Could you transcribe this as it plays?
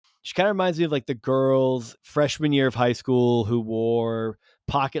She kind of reminds me of like the girls freshman year of high school who wore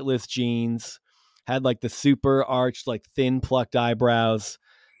pocketless jeans, had like the super arched, like thin plucked eyebrows,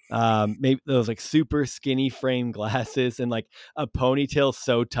 maybe those like super skinny frame glasses, and like a ponytail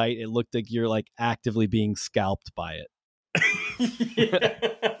so tight it looked like you're like actively being scalped by it.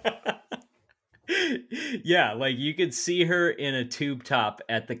 Yeah, like you could see her in a tube top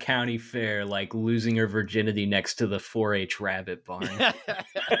at the county fair, like losing her virginity next to the 4-H rabbit barn.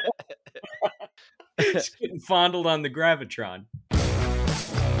 She's getting fondled on the gravitron.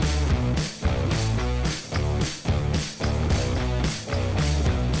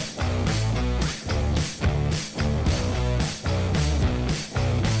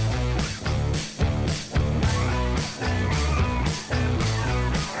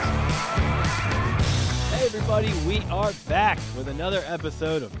 Everybody, we are back with another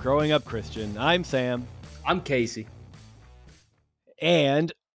episode of Growing Up Christian. I'm Sam. I'm Casey.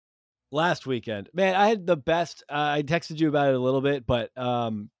 And last weekend, man, I had the best. I texted you about it a little bit, but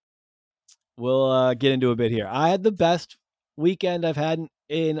we'll get into a bit here. I had the best weekend I've had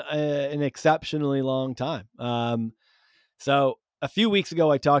in an exceptionally long time. So a few weeks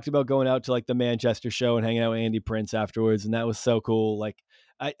ago, I talked about going out to like the Manchester show and hanging out with Andy Prince afterwards, and that was so cool. Like,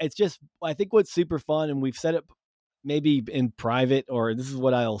 I think what's super fun, and we've said it maybe in private, or this is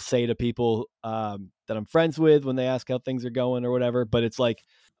what I'll say to people that I'm friends with when they ask how things are going or whatever. But it's like,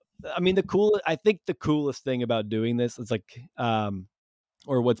 I mean, I think the coolest thing about doing this is like,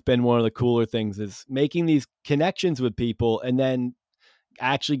 or what's been one of the cooler things is making these connections with people and then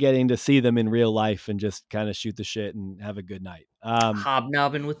actually getting to see them in real life and just kind of shoot the shit and have a good night.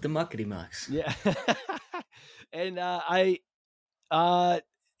 Hobnobbing with the muckety mucks. Yeah. And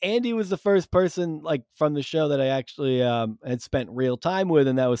Andy was the first person like from the show that I actually had spent real time with,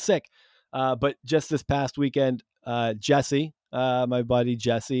 and that was sick. But just this past weekend, Jesse, my buddy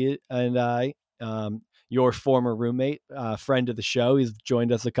Jesse, and I, your former roommate, friend of the show, he's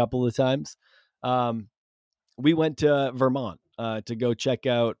joined us a couple of times. We went to Vermont to go check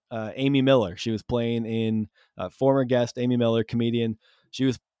out Amy Miller. She was playing in former guest Amy Miller, comedian. She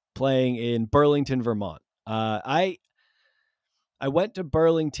was playing in Burlington, Vermont. I went to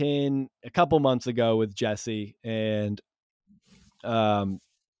Burlington a couple months ago with Jesse and a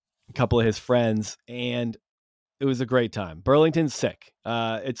couple of his friends, and it was a great time. Burlington's sick.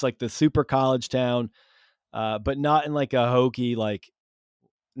 It's like the super college town, but not in like a hokey, like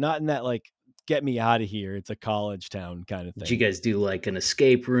not in that like get me out of here. It's a college town kind of thing. Did you guys do like an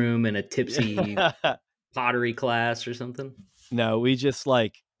escape room and a tipsy pottery class or something? No, we just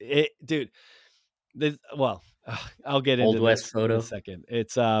like it, dude. I'll get into Old West photo in a second.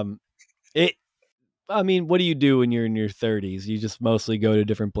 It's I mean, what do you do when you're in your 30s? You just mostly go to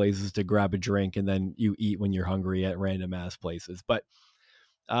different places to grab a drink, and then you eat when you're hungry at random ass places. But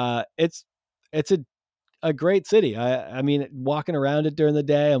it's a great city. I mean, walking around it during the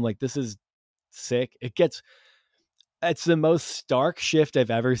day, I'm like, this is sick. It's the most stark shift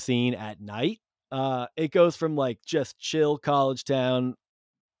I've ever seen at night. It goes from like just chill college town,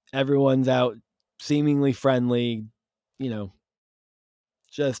 everyone's out, seemingly friendly,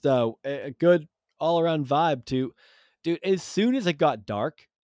 just a good all around vibe to, dude, as soon as it got dark,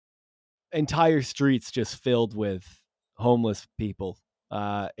 entire streets just filled with homeless people.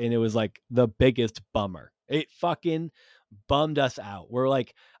 And it was like the biggest bummer. It fucking bummed us out. We're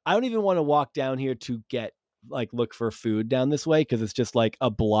like, I don't even want to walk down here to look for food down this way, because it's just like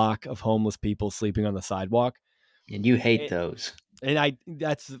a block of homeless people sleeping on the sidewalk. And you hate those. And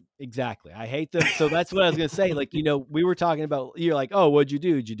that's exactly, I hate them. So that's what I was going to say. Like, we were talking about, you're like, oh, what'd you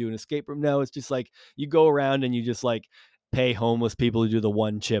do? Did you do an escape room? No, it's just like, you go around and you just like pay homeless people to do the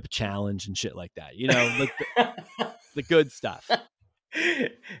 1 chip challenge and shit like that, like the good stuff.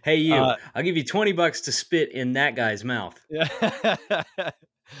 Hey, I'll give you $20 to spit in that guy's mouth.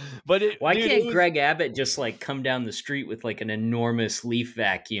 But why can't Greg Abbott just like come down the street with like an enormous leaf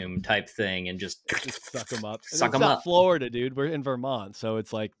vacuum type thing and just suck them up? Suck them up. Florida, dude. We're in Vermont, so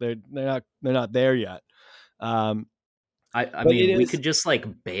it's like they're not there yet. I mean, we could just like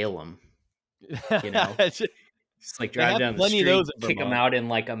bail them. Just like drive down the street, kick them out in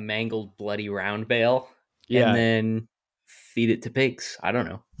like a mangled, bloody round bale, and then feed it to pigs. I don't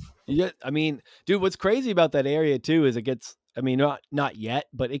know. Yeah, I mean, dude, what's crazy about that area too is it gets, I mean, not yet,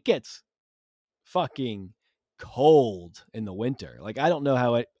 but it gets fucking cold in the winter. Like, I don't know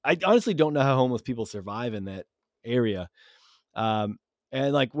how I honestly don't know how homeless people survive in that area. And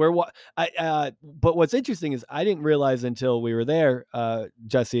like but what's interesting is I didn't realize until we were there,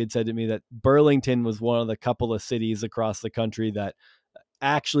 Jesse had said to me that Burlington was one of the couple of cities across the country that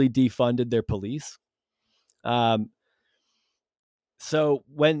actually defunded their police. So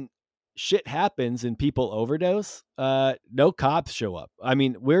when shit happens and people overdose, no cops show up. I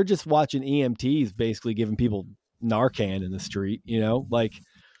mean, we're just watching EMTs basically giving people Narcan in the street, like.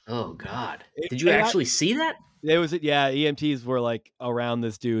 Oh God. Did you actually see that? It was, EMTs were like around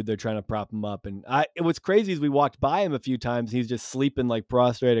this dude. They're trying to prop him up. And what's crazy is we walked by him a few times. He's just sleeping like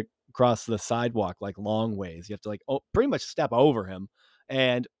prostrate across the sidewalk, like long ways. You have to like pretty much step over him.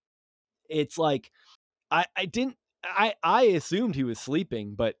 And it's like, I assumed he was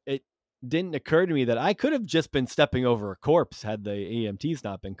sleeping, but it didn't occur to me that I could have just been stepping over a corpse had the EMTs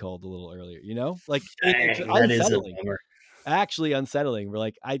not been called a little earlier, like it's unsettling. Actually unsettling. We're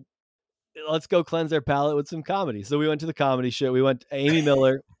like, let's go cleanse our palate with some comedy. So we went to the comedy show. Amy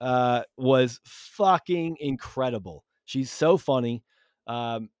Miller was fucking incredible. She's so funny.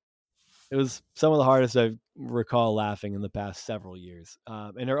 It was some of the hardest I recall laughing in the past several years.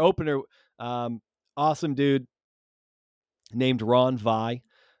 And her opener, awesome dude named Ron Vi,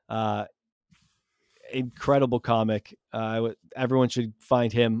 incredible comic. Everyone should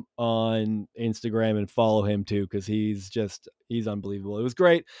find him on Instagram and follow him too, because he's unbelievable. It was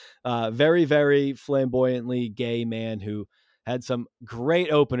great. Very, very flamboyantly gay man who had some great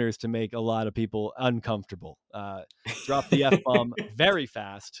openers to make a lot of people uncomfortable. Dropped the F-bomb very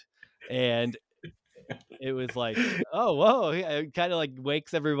fast, and it was like, oh, whoa. It kind of like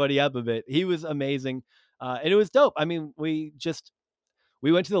wakes everybody up a bit. He was amazing. And it was dope. I mean, we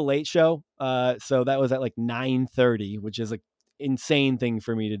went to the late show. So that was at like 9:30, which is an insane thing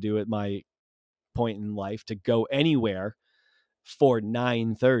for me to do at my point in life, to go anywhere for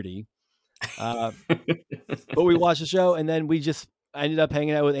 9:30. But we watched the show, and then we just ended up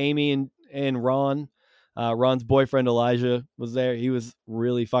hanging out with Amy and Ron. Ron's boyfriend, Elijah, was there. He was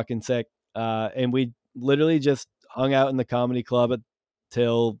really fucking sick. And we literally just hung out in the comedy club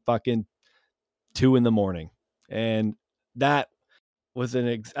till fucking 2 a.m. And that was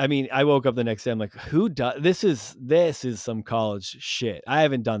I woke up the next day. I'm like, who does this? Is some college shit. I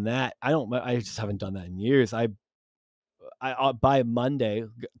haven't done that. I just haven't done that in years. I by Monday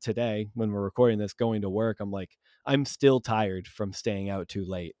today, when we're recording this, going to work, I'm like, I'm still tired from staying out too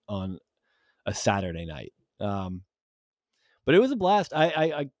late on a Saturday night. But it was a blast.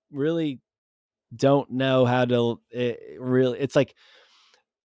 I really don't know how to it's like,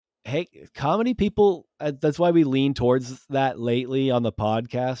 hey, comedy people, that's why we lean towards that lately on the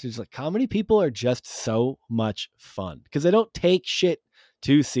podcast. It's like, comedy people are just so much fun because they don't take shit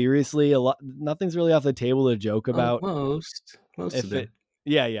too seriously. Nothing's really off the table to joke about. Most of it.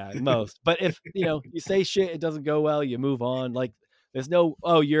 Yeah, most. But if, you say shit, it doesn't go well, you move on. Like, there's no,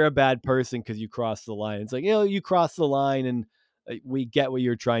 oh, you're a bad person because you crossed the line. It's like, you crossed the line and we get what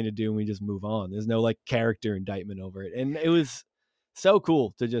you're trying to do and we just move on. There's no like character indictment over it. And it was so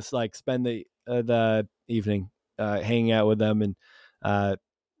cool to just like spend the evening hanging out with them and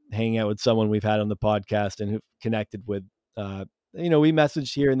hanging out with someone we've had on the podcast and who connected with. We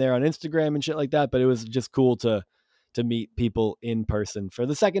messaged here and there on Instagram and shit like that, but it was just cool to meet people in person for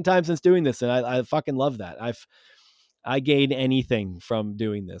the second time since doing this. And I fucking love that. I gain anything from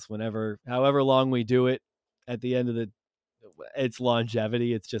doing this however long we do it. At the end of its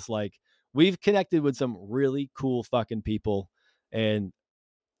longevity, it's just like, we've connected with some really cool fucking people, and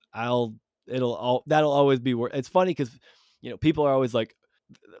that'll always be worth. It's funny because, people are always like,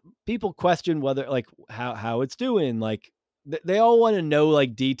 people question whether like how it's doing. Like they all want to know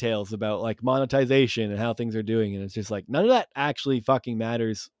like details about like monetization and how things are doing. And it's just like, none of that actually fucking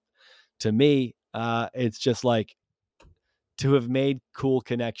matters to me. It's just like, to have made cool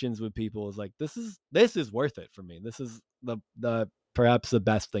connections with people is like, this is worth it for me. This is the perhaps the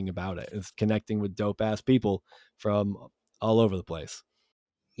best thing about it, is connecting with dope ass people from all over the place.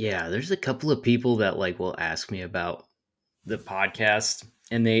 Yeah, there's a couple of people that like will ask me about the podcast,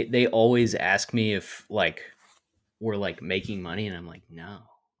 and they always ask me if like we're like making money, and I'm like, no.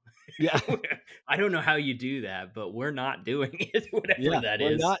 Yeah. I don't know how you do that, but we're not doing it, whatever that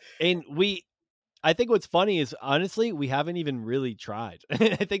is. Not, and I think what's funny is, honestly, we haven't even really tried.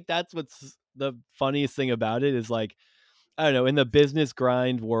 I think that's what's the funniest thing about it, is like, I don't know, in the business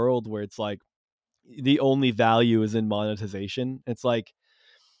grind world where it's like the only value is in monetization. It's like,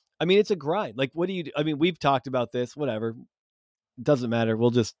 I mean, it's a grind. Like, what do you do? I mean, we've talked about this, whatever. It doesn't matter.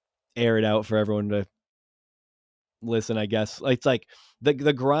 We'll just air it out for everyone to listen, I guess. It's like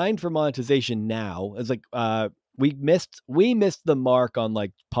the grind for monetization now is like, we missed the mark on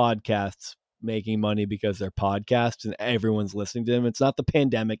like podcasts making money because they're podcasts and everyone's listening to them. It's not the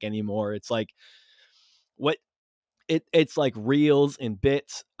pandemic anymore. It's like it's like reels and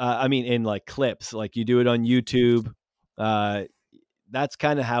bits. In like clips, like you do it on YouTube. that's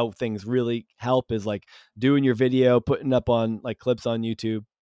kind of how things really help, is like doing your video, putting up on like clips on YouTube.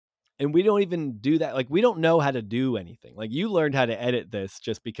 And we don't even do that. Like, we don't know how to do anything. Like, you learned how to edit this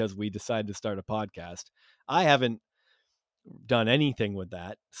just because we decided to start a podcast. I haven't done anything with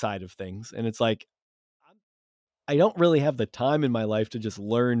that side of things. And it's like, I don't really have the time in my life to just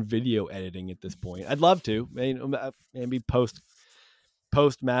learn video editing at this point. I'd love to, maybe post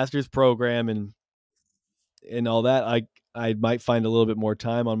master's program and all that. I might find a little bit more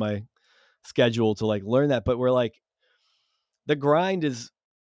time on my schedule to like learn that. But we're like, the grind is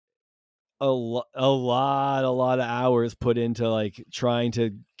a lot of hours put into like trying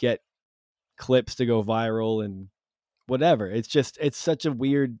to get clips to go viral and whatever. It's such a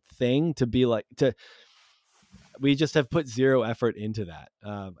weird thing to be like, we just have put zero effort into that.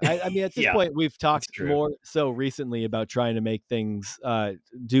 I mean, at this point, we've talked more so recently about trying to make things,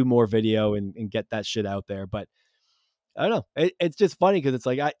 do more video and get that shit out there. But I don't know. It's just funny because it's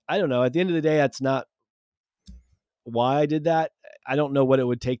like, I don't know. At the end of the day, that's not why I did that. I don't know what it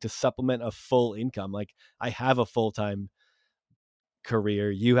would take to supplement a full income. Like, I have a full-time career.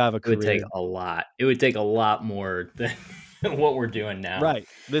 You have a career. It would take a lot. It would take a lot more than what we're doing now. Right.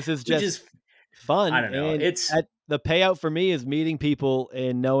 This is just fun. I don't know. And the payout for me is meeting people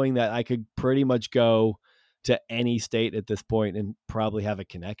and knowing that I could pretty much go to any state at this point and probably have a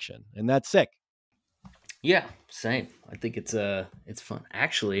connection. And that's sick. Yeah, same. I think it's fun.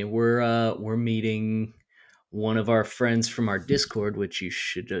 Actually, we're meeting one of our friends from our Discord, which you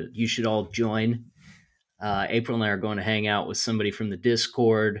should all join. April and I are going to hang out with somebody from the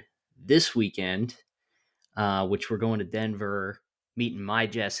Discord this weekend, which we're going to Denver, meeting my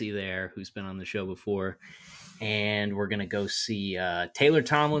Jesse there, who's been on the show before, and we're going to go see Taylor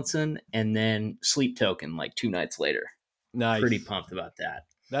Tomlinson and then Sleep Token like 2 nights later. Nice. Pretty pumped about that.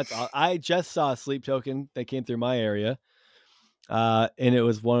 I just saw Sleep Token. They came through my area, and it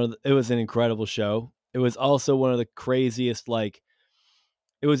was it was an incredible show. It was also one of the craziest, like,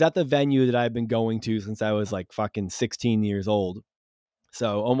 it was at the venue that I've been going to since I was like fucking 16 years old.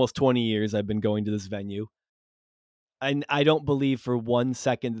 So almost 20 years I've been going to this venue. And I don't believe for 1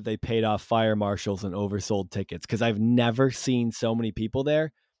 second that they paid off fire marshals and oversold tickets, because I've never seen so many people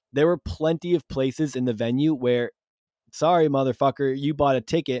there. There were plenty of places in the venue where, sorry, motherfucker, you bought a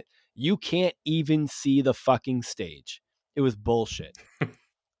ticket, you can't even see the fucking stage. It was bullshit.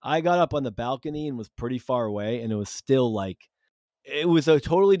 I got up on the balcony and was pretty far away, and it was still like, it was a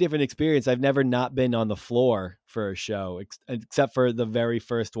totally different experience. I've never not been on the floor for a show, except for the very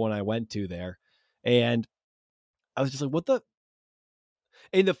first one I went to there. And I was just like, what the?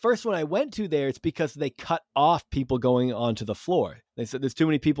 And the first one I went to there, it's because they cut off people going onto the floor. They said, there's too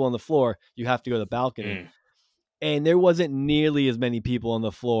many people on the floor, you have to go to the balcony. And there wasn't nearly as many people on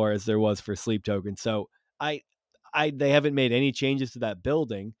the floor as there was for Sleep Token. So they haven't made any changes to that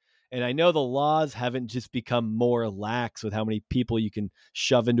building. And I know the laws haven't just become more lax with how many people you can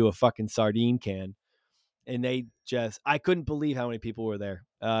shove into a fucking sardine can. And I couldn't believe how many people were there.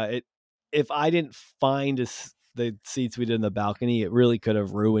 If I didn't find the seats we did in the balcony, it really could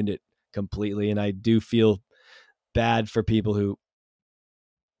have ruined it completely. And I do feel bad for people who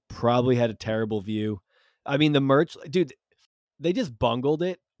probably had a terrible view. I mean, the merch, dude, they just bungled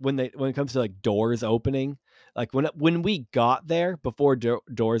it when it comes to like doors opening. Like when we got there before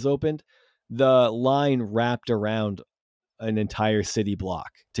doors opened, the line wrapped around an entire city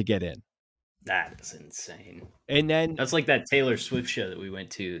block to get in. That is insane. And then that's like that Taylor Swift show that we went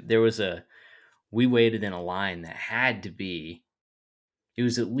to. We waited in a line that had to be, it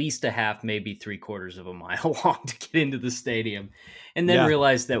was at least a half, maybe 3/4 of a mile long to get into the stadium, and then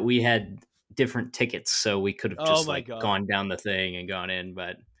realized that we had different tickets, so we could have just gone down the thing and gone in.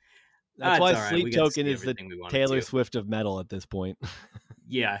 But that's why Sleep Token is the Taylor Swift of metal at this point.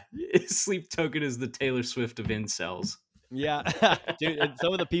 Yeah, Sleep Token is the Taylor Swift of incels. Yeah, dude. And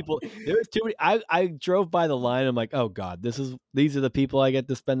some of the people, there was too many. I drove by the line. I'm like, oh god, these are the people I get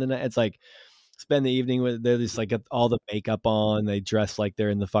to spend the night. It's like spend the evening with. They're just like got all the makeup on. They dress like they're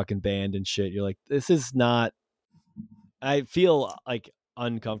in the fucking band and shit. You're like, this is not. I feel like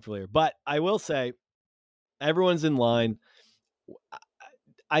uncomfortable here, but I will say, everyone's in line.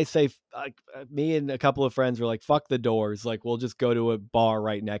 I say, like, me and a couple of friends were like, fuck the doors. Like, we'll just go to a bar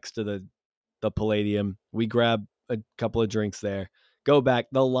right next to the Palladium. We grab a couple of drinks there, go back.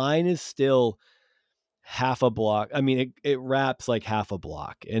 The line is still half a block. I mean, it wraps like half a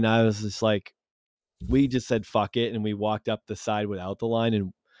block. And I was just like, we just said, fuck it. And we walked up the side without the line,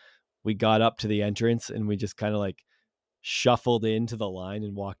 and we got up to the entrance, and we just kind of like shuffled into the line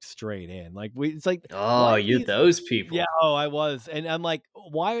and walked straight in. Like it's like, oh, you're those people. Yeah. Oh, I was. And I'm like,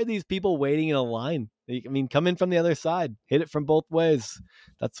 why are these people waiting in a line? I mean, come in from the other side, hit it from both ways.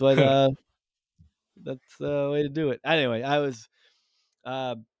 That's what, that's the way to do it. Anyway, I was,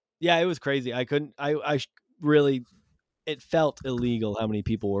 yeah, it was crazy. I really, it felt illegal how many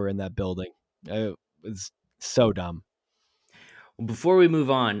people were in that building. It was so dumb. Before we move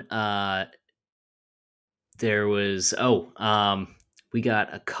on, there was, we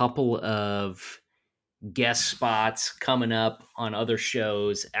got a couple of guest spots coming up on other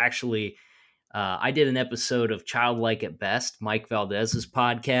shows. Actually, I did an episode of Childlike at Best, Mike Valdes'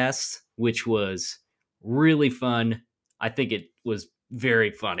 podcast, which was really fun. I think it was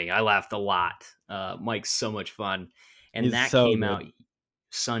very funny. I laughed a lot. Mike's so much fun. And He's that so came good. out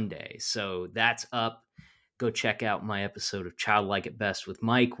Sunday. So that's up. Go check out my episode of Childlike at Best with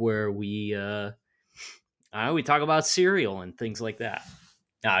Mike, where we talk about cereal and things like that.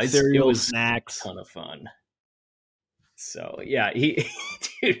 It was snacks. a ton of fun. So yeah,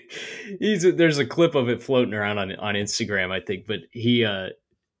 there's a clip of it floating around on Instagram, I think. But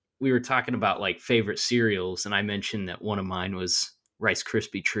we were talking about like favorite cereals, and I mentioned that one of mine was Rice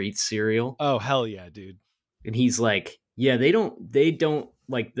Krispie Treats cereal. Oh hell yeah, dude! And he's like, yeah, they don't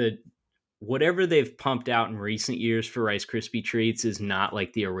like whatever they've pumped out in recent years for Rice Krispie Treats is not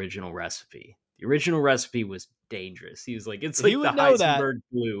like the original recipe. The original recipe was dangerous. He was like, it's like the Heisenberg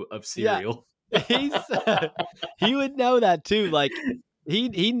glue of cereal. Yeah. He would know that too. Like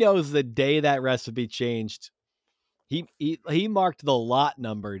he knows the day that recipe changed. He marked the lot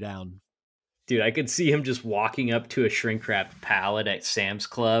number down. Dude, I could see him just walking up to a shrink wrapped pallet at Sam's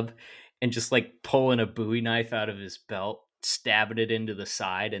Club and just like pulling a Bowie knife out of his belt, stabbing it into the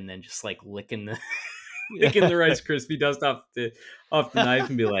side, and then just like licking the Rice Krispie dust off the knife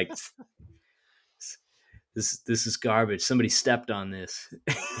and be like, This is garbage. Somebody stepped on this.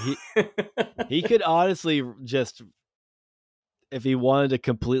 He could honestly just, if he wanted to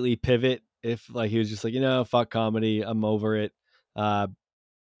completely pivot, if like he was just like, fuck comedy, I'm over it.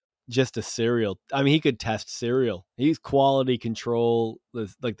 Just a cereal. I mean, he could test cereal. He's quality control,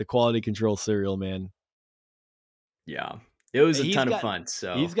 like the quality control cereal man. Yeah, it was a ton of fun.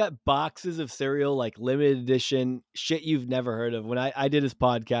 So he's got boxes of cereal, like limited edition shit you've never heard of. When I did his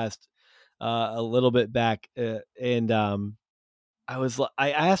podcast a little bit back, and I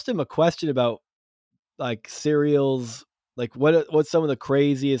asked him a question about like cereals, like what's some of the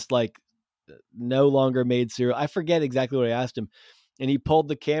craziest like no longer made cereal. I forget exactly what I asked him, and he pulled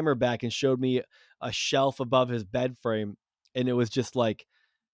the camera back and showed me a shelf above his bed frame, and it was just like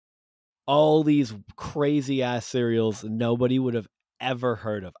all these crazy ass cereals nobody would have ever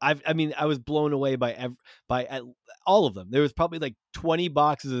heard of. I mean, I was blown away by all of them. There was probably like 20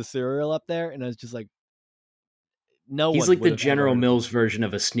 boxes of cereal up there, and I was just like, he's like the General Mills version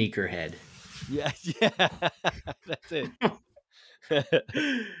of a sneakerhead. Yeah, that's it.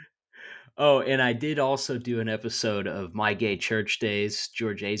 Oh, and I did also do an episode of My Gay Church Days,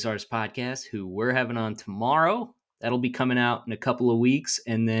 George Azar's podcast, who we're having on tomorrow. That'll be coming out in a couple of weeks.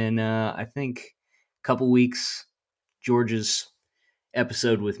 And then I think a couple weeks, George's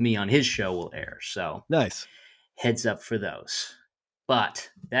episode with me on his show will air. So nice. Heads up for those. But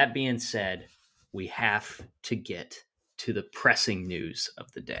that being said, we have to get to the pressing news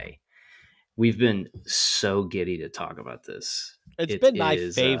of the day. We've been so giddy to talk about this. It's been my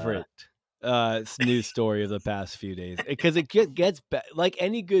favorite news story of the past few days, because it gets like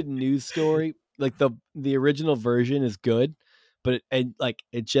any good news story. Like the original version is good, but it's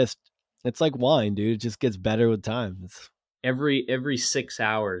like wine, dude. It just gets better with time. Every 6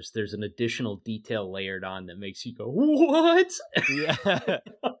 hours, there's an additional detail layered on that makes you go, what? Yeah.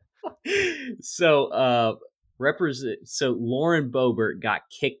 So Loren Boebert got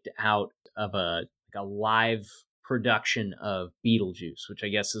kicked out of a live production of Beetlejuice, which I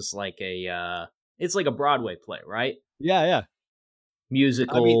guess is like it's like a Broadway play, right? Yeah.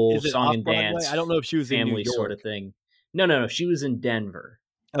 Musical, song and Broadway? dance. I don't know if she was in New York. Sort of thing. No. She was in Denver.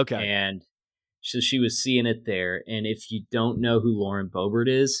 Okay. And so she was seeing it there. And if you don't know who Loren Boebert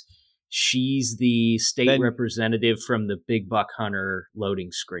is, she's the state representative from the Big Buck Hunter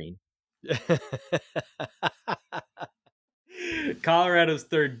loading screen. Colorado's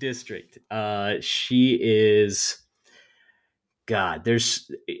 3rd district. She is, God,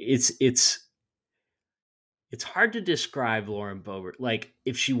 it's hard to describe Loren Boebert. Like,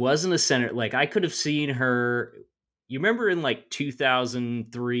 if she wasn't a senator, like I could have seen her. You remember in like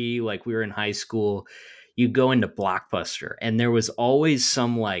 2003, like we were in high school, you go into Blockbuster and there was always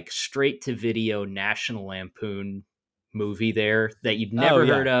some like straight to video National Lampoon movie there that you'd never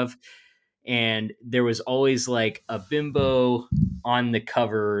heard of. And there was always like a bimbo on the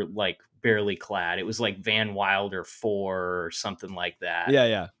cover, like barely clad. It was like Van Wilder 4 or something like that.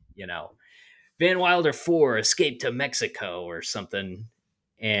 Yeah. Van Wilder 4 escaped to Mexico or something.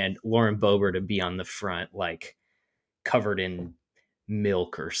 And Loren Boebert to be on the front, like covered in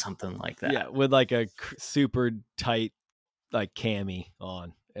milk or something like that. Yeah, with like a super tight like cami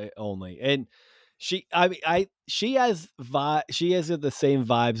on only. And she has the same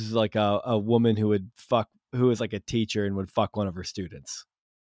vibes as like a woman who is like a teacher and would fuck one of her students.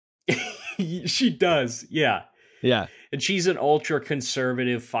 She does. Yeah. Yeah. And she's an ultra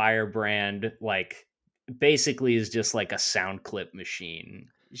conservative firebrand, like basically is just like a sound clip machine.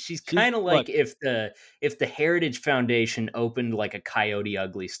 She's kind of like if the Heritage Foundation opened like a Coyote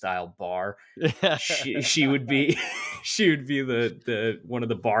Ugly style bar, she would be the one of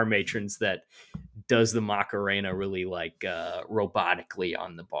the bar matrons that does the Macarena really like robotically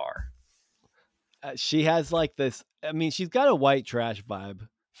on the bar. She has like this. I mean, she's got a white trash vibe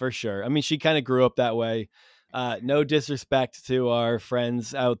for sure. I mean, she kind of grew up that way. No disrespect to our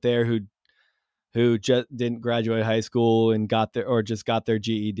friends out there who just didn't graduate high school and got their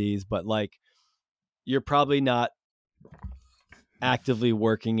GEDs, but like, you're probably not actively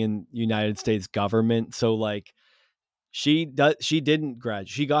working in United States government. So like she didn't graduate.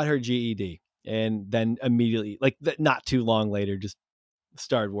 She got her GED and then immediately, like not too long later, just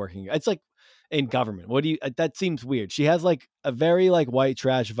started working. It's like in government. That seems weird. She has like a very like white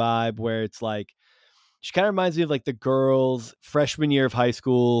trash vibe where it's like, she kind of reminds me of like the girls freshman year of high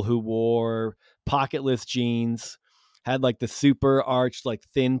school who wore pocketless jeans, had like the super arched, like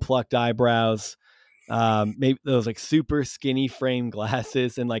thin plucked eyebrows, maybe those like super skinny frame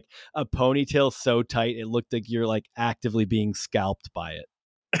glasses, and like a ponytail so tight it looked like you're like actively being scalped by it.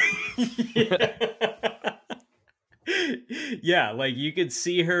 Yeah, like you could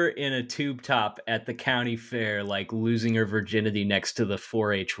see her in a tube top at the county fair, like losing her virginity next to the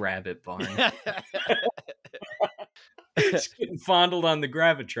 4-H rabbit barn. She's getting fondled on the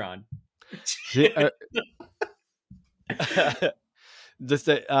Gravitron. Just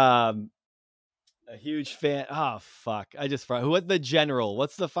a huge fan. Oh fuck! I just forgot. What's the general?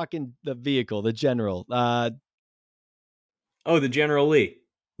 What's the vehicle? The general. The General Lee.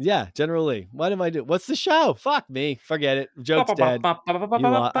 Yeah, General Lee. What am I doing? What's the show? Fuck me. Forget it. Joke's dead. I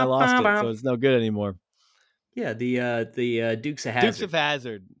lost it, so it's no good anymore. Yeah, the Dukes of Hazzard. Dukes of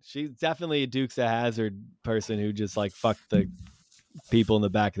Hazzard. She's definitely a Dukes of Hazzard person who just like fucked the people in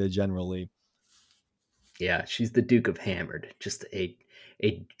the back of the General Lee. Yeah, she's the Duke of Hammered. Just a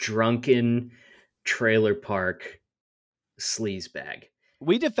drunken trailer park sleazebag.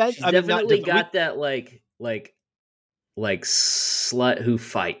 We defend. She's definitely got that like slut who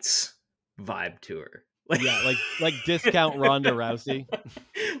fights vibe to her. Yeah, like discount Ronda Rousey.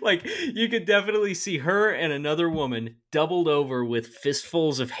 Like you could definitely see her and another woman doubled over with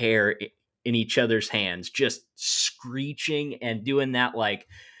fistfuls of hair in each other's hands, just screeching and doing that like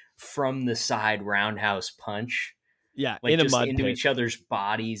from the side roundhouse punch. Yeah, like just into each other's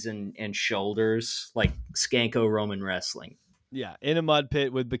bodies and shoulders, like Skanko Roman wrestling. Yeah, in a mud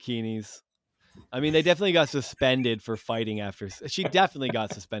pit with bikinis. I mean, they definitely got suspended for fighting after. She definitely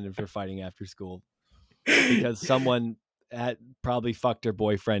got suspended for fighting after school because someone had probably fucked her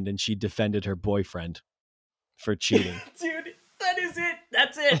boyfriend and she defended her boyfriend for cheating. Dude, that is it.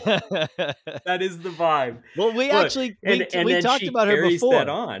 That's it. That is the vibe. Well, we talked about her before. That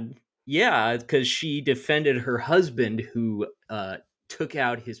on. Yeah, because she defended her husband who took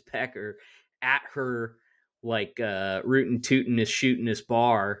out his pecker at her like rootin' tootin' is shooting this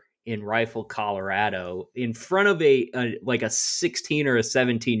bar in Rifle, Colorado, in front of a 16 or a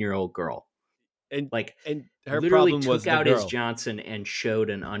 17-year-old girl. And her literally took out his Johnson and showed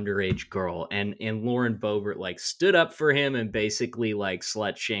an underage girl. And Loren Boebert like stood up for him and basically like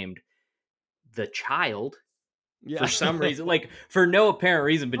slut shamed the child for some reason, like for no apparent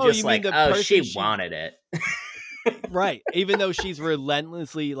reason, but just like, she wanted it. Right. Even though she's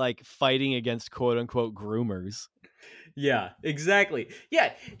relentlessly like fighting against quote unquote groomers. Yeah, exactly.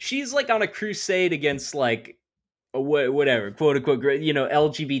 Yeah, she's like on a crusade against like whatever, quote unquote,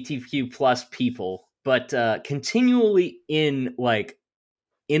 LGBTQ plus people, but continually in like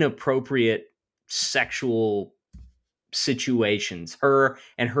inappropriate sexual situations, her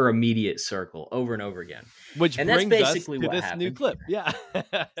and her immediate circle over and over again. And brings that's basically us to this happened. New clip. Yeah.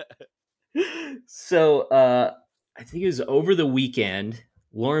 So I think it was over the weekend,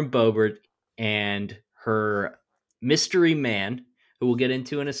 Loren Boebert and her mystery man, who we'll get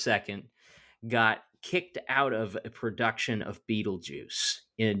into in a second, got kicked out of a production of Beetlejuice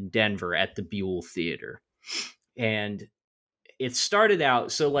in Denver at the Buell Theater. And it started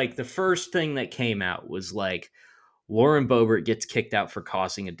out. So like the first thing that came out was like Loren Boebert gets kicked out for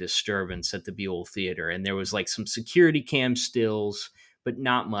causing a disturbance at the Beetle Theater. And there was like some security cam stills, but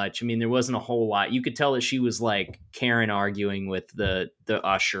not much. I mean, there wasn't a whole lot. You could tell that she was like Karen arguing with the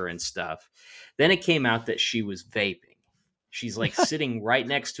usher and stuff. Then it came out that she was vaping. She's like sitting right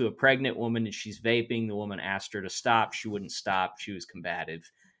next to a pregnant woman and she's vaping. The woman asked her to stop. She wouldn't stop. She was combative.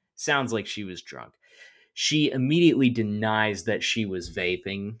 Sounds like she was drunk. She immediately denies that she was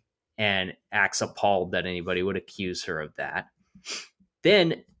vaping and acts appalled that anybody would accuse her of that.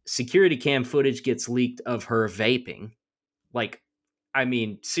 Then security cam footage gets leaked of her vaping. Like, I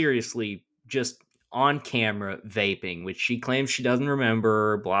mean, seriously, just on camera vaping, which she claims she doesn't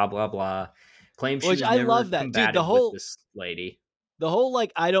remember, blah, blah, blah. Claims she was never combative with this lady. The whole,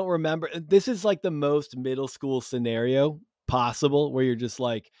 like, I don't remember. This is like the most middle school scenario possible where you're just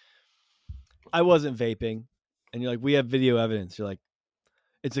like, I wasn't vaping. And you're like, we have video evidence. You're like,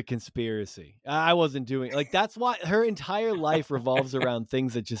 it's a conspiracy. I wasn't doing, like, that's why her entire life revolves around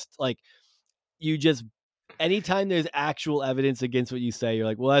things that just like, you just, anytime there's actual evidence against what you say, you're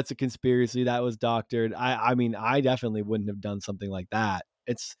like, well, that's a conspiracy. That was doctored. I mean, I definitely wouldn't have done something like that.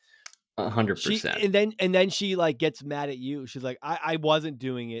 It's 100%. And then she like gets mad at you. She's like, I wasn't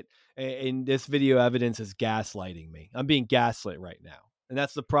doing it. And this video evidence is gaslighting me. I'm being gaslit right now. And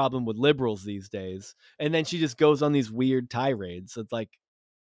that's the problem with liberals these days. And then she just goes on these weird tirades. It's like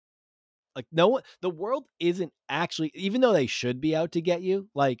no one, the world isn't actually, even though they should be out to get you,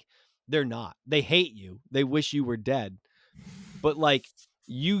 like they're not. They hate you. They wish you were dead. But like,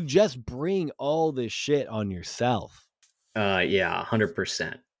 you just bring all this shit on yourself. Yeah,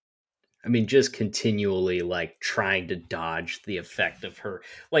 100%. I mean, just continually like trying to dodge the effect of her,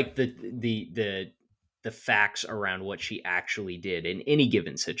 like the facts around what she actually did in any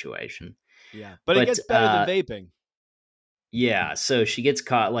given situation. Yeah, but it gets better than vaping. Yeah, so she gets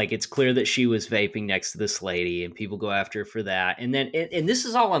caught. Like, it's clear that she was vaping next to this lady, and people go after her for that. And then, and this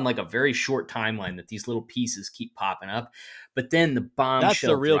is all on like a very short timeline that these little pieces keep popping up. But then the bombshell drops.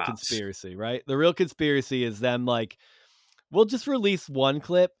 That's the real conspiracy, right? The real conspiracy is them like, we'll just release one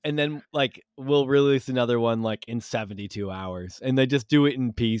clip and then like we'll release another one like in 72 hours, and they just do it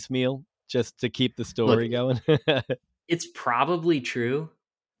in piecemeal just to keep the story going. It's probably true,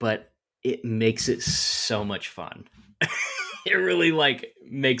 but it makes it so much fun. It really like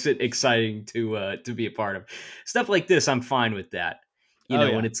makes it exciting to be a part of stuff like this. I'm fine with that. You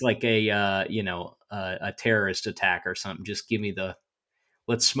know, when it's like a terrorist attack or something, just give me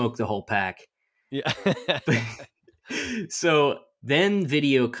let's smoke the whole pack. Yeah. So then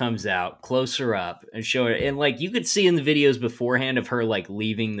video comes out closer up and show it. And like, you could see in the videos beforehand of her like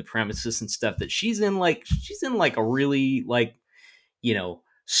leaving the premises and stuff that she's in like a really like, you know,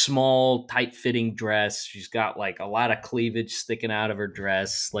 small, tight-fitting dress. She's got like a lot of cleavage sticking out of her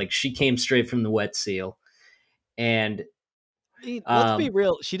dress. Like, she came straight from the wet seal. And let's be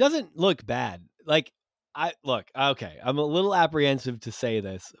real, she doesn't look bad. Like, okay, I'm a little apprehensive to say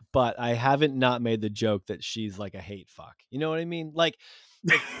this, but I haven't not made the joke that she's like a hate fuck. You know what I mean? Like,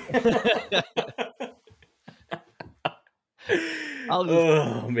 I'll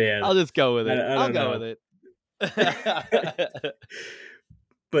just go with it. I'll go with it.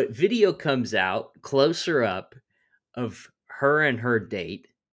 But video comes out closer up of her and her date,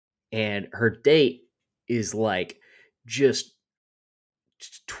 and her date is like just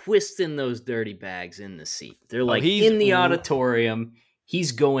twisting those dirty bags in the seat. They're like in the auditorium.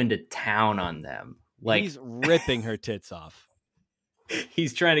 He's going to town on them. Like, he's ripping her tits off.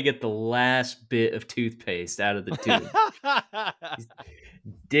 He's trying to get the last bit of toothpaste out of the tube. He's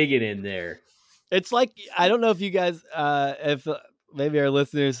digging in there. It's like, I don't know if you guys, if maybe our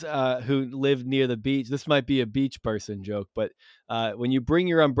listeners who live near the beach, this might be a beach person joke, but when you bring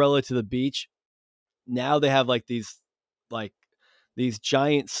your umbrella to the beach, now they have like these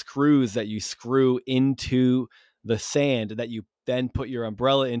giant screws that you screw into the sand that you then put your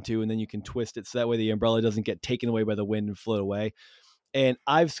umbrella into, and then you can twist it so that way the umbrella doesn't get taken away by the wind and float away. And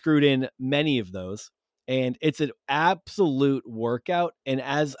I've screwed in many of those, and it's an absolute workout. And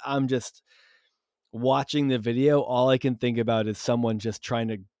as I'm just watching the video, all I can think about is someone just trying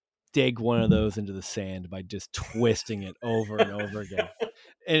to dig one of those into the sand by just twisting it over and over again.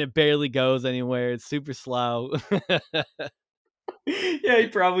 And it barely goes anywhere. It's super slow. Yeah, he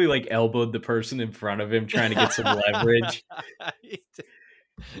probably like elbowed the person in front of him trying to get some leverage.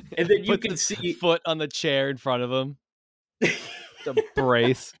 And then you can see foot on the chair in front of him. The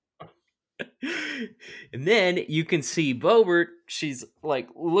brace. And then you can see Boebert. She's like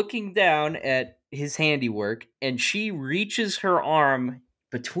looking down at his handiwork, and she reaches her arm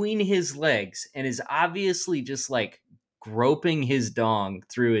between his legs and is obviously just like groping his dong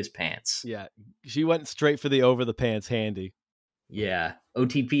through his pants. Yeah, she went straight for the over the pants handy. Yeah,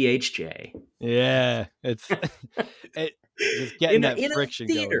 OTPHJ. Yeah, it's just getting that friction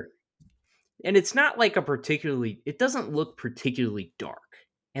going. And it's not like it doesn't look particularly dark.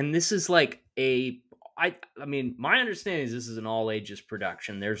 And this is like I mean, my understanding is this is an all ages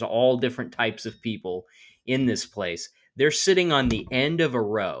production. There's all different types of people in this place. They're sitting on the end of a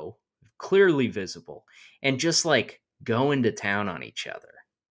row, clearly visible, and just like going to town on each other.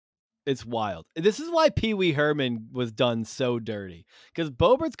 It's wild. This is why Pee Wee Herman was done so dirty, because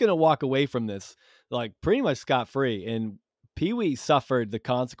Boebert's going to walk away from this like pretty much scot-free, and Pee Wee suffered the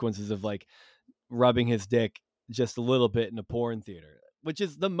consequences of like rubbing his dick just a little bit in a porn theater, which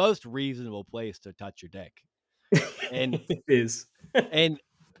is the most reasonable place to touch your dick. And it is. And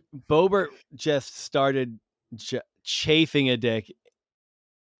Boebert just started chafing a dick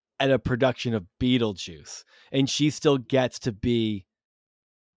at a production of Beetlejuice, and she still gets to be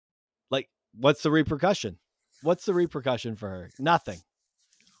like, what's the repercussion? What's the repercussion for her? Nothing.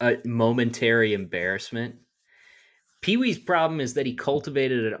 A momentary embarrassment. Pee-wee's problem is that he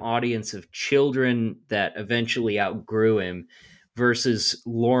cultivated an audience of children that eventually outgrew him, versus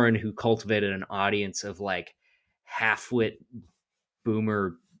Loren, who cultivated an audience of like half-wit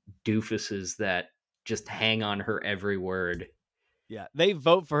boomer doofuses that just hang on her every word. Yeah, they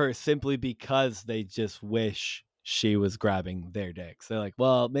vote for her simply because they just wish she was grabbing their dicks. They're like,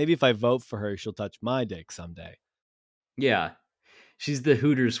 well, maybe if I vote for her, she'll touch my dick someday. Yeah. She's the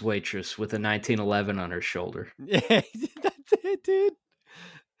Hooters waitress with a 1911 on her shoulder. Yeah, that's it, dude.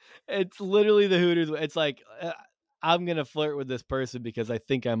 It's literally the Hooters. It's like, I'm going to flirt with this person because I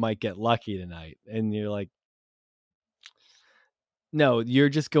think I might get lucky tonight. And you're like, no, you're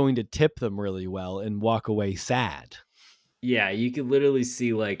just going to tip them really well and walk away sad. Yeah, you could literally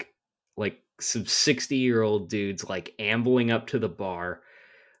see like some 60-year-old dudes like ambling up to the bar,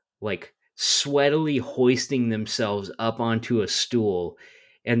 like sweatily hoisting themselves up onto a stool,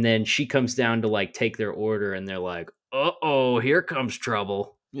 and then she comes down to like take their order, and they're like, "Uh-oh, here comes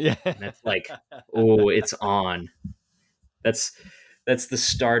trouble." Yeah, and that's like, oh, it's on. That's the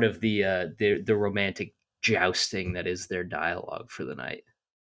start of the romantic jousting that is their dialogue for the night.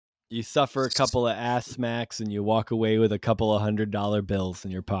 You suffer a couple of ass smacks and you walk away with a couple of $100 bills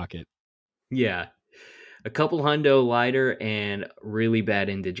in your pocket. Yeah. A couple hundo lighter and really bad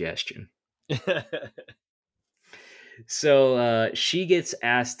indigestion. So she gets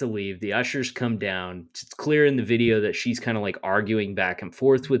asked to leave. The ushers come down. It's clear in the video that she's kind of like arguing back and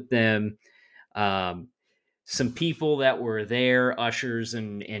forth with them. Some people that were there, ushers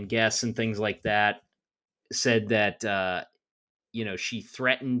and guests and things like that, said that she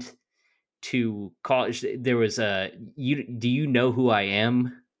threatened to call. There was a do you know who I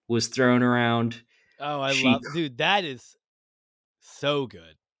am was thrown around. Oh, dude, that is so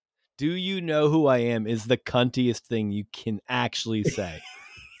good. Do you know who I am is the cuntiest thing you can actually say.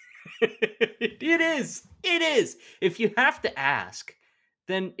 It is. If you have to ask,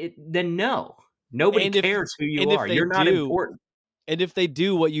 then no. Nobody cares who you are. You're not important. And if they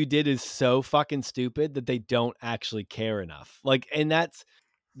do, what you did is so fucking stupid that they don't actually care enough. Like, and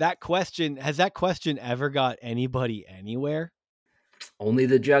that question, has that question ever got anybody anywhere? Only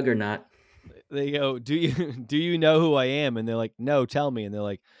the juggernaut. They go, do you know who I am? And they're like, no, tell me. And they're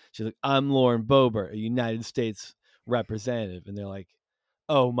like, she's like, I'm Loren Boebert, a United States representative. And they're like,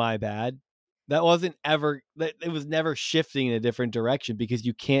 oh, my bad. It was never shifting in a different direction, because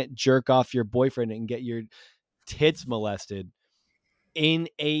you can't jerk off your boyfriend and get your tits molested in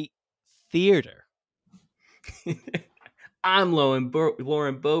a theater. I'm Loren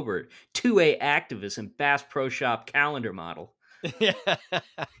Boebert, 2A activist and Bass Pro Shop calendar model. Yeah.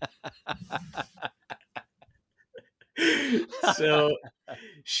 So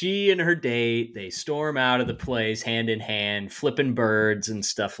she and her date, they storm out of the place hand in hand, flipping birds and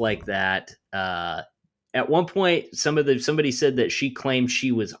stuff like that. At one point, somebody said that she claimed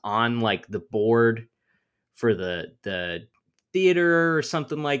she was on like the board for the theater or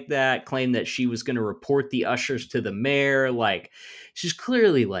something like that, claimed that she was going to report the ushers to the mayor. Like, she's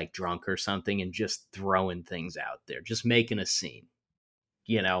clearly like drunk or something and just throwing things out there, just making a scene.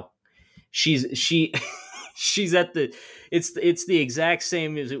 She's at the, it's the exact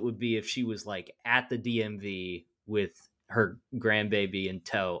same as it would be if she was like at the DMV with her grandbaby in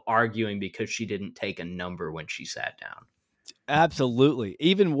tow, arguing because she didn't take a number when she sat down. Absolutely.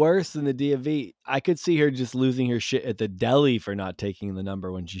 Even worse than the DMV, I could see her just losing her shit at the deli for not taking the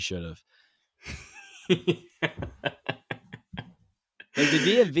number when she should have. Like the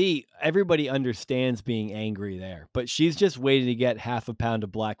DMV, everybody understands being angry there, but she's just waiting to get half a pound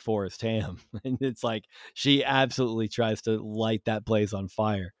of Black Forest ham. And it's like, she absolutely tries to light that place on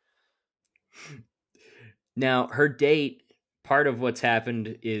fire. Now, her date, part of what's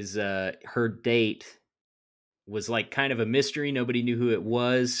happened is her date was like kind of a mystery. Nobody knew who it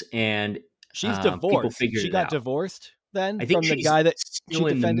was. And she's divorced. People figured she got divorced then I think from the guy that still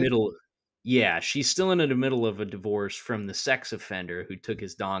in the middle. Yeah, she's still in the middle of a divorce from the sex offender who took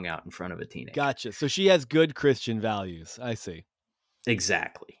his dong out in front of a teenager. Gotcha. So she has good Christian values. I see.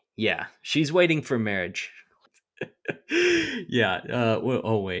 Exactly. Yeah. She's waiting for marriage. Yeah.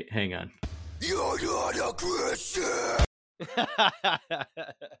 Oh, wait. Hang on. You're not a Christian!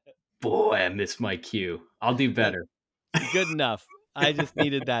 Boy, I miss my cue. I'll do better. Good enough. I just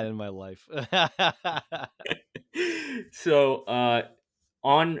needed that in my life. So,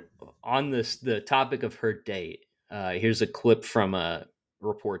 on the topic of her date, here's a clip from a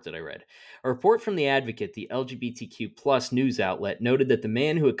report that I read. A report from The Advocate, the LGBTQ plus news outlet, noted that the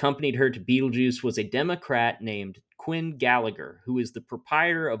man who accompanied her to Beetlejuice was a Democrat named Quinn Gallagher, who is the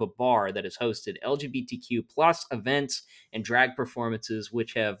proprietor of a bar that has hosted LGBTQ plus events and drag performances,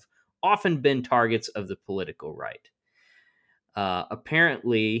 which have often been targets of the political right.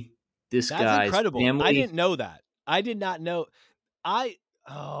 Apparently, this guy's incredible. family... I didn't know that. I did not know.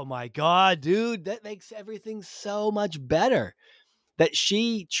 Oh my God, dude, that makes everything so much better. That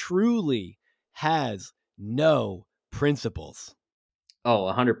she truly has no principles.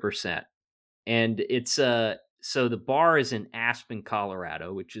 Oh, 100%. And it's so the bar is in Aspen,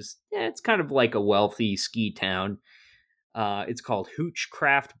 Colorado, which is it's kind of like a wealthy ski town. It's called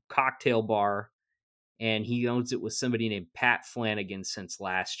Hoochcraft Cocktail Bar, and he owns it with somebody named Pat Flanagan since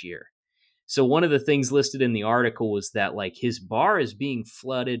last year. So one of the things listed in the article was that like his bar is being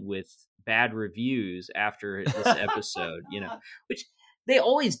flooded with bad reviews after this episode, which they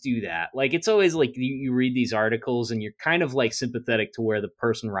always do that. Like it's always like you read these articles and you're kind of like sympathetic to where the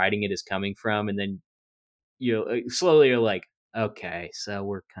person writing it is coming from, and then slowly you're like, okay, so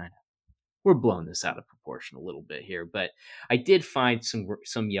we're blowing this out of proportion a little bit here. But I did find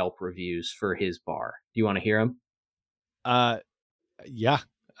some Yelp reviews for his bar. Do you want to hear them? Yeah.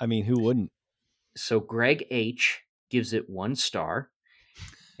 I mean, who wouldn't? So Greg H gives it 1 star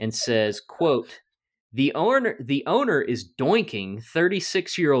and says, quote, the owner is doinking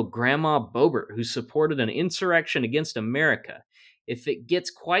 36-year-old Grandma Boebert, who supported an insurrection against America. It gets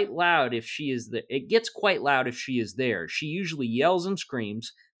quite loud if she is there. She usually yells and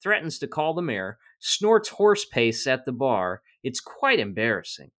screams, threatens to call the mayor, snorts horse paste at the bar. It's quite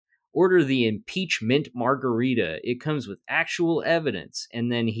embarrassing. Order the impeachment margarita. It comes with actual evidence.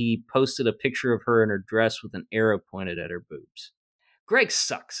 And then he posted a picture of her in her dress with an arrow pointed at her boobs. Greg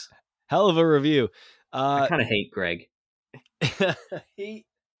sucks. Hell of a review. I kind of hate Greg.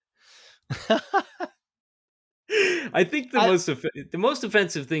 I think the most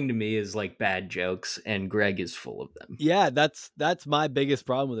offensive thing to me is like bad jokes, and Greg is full of them. Yeah, that's my biggest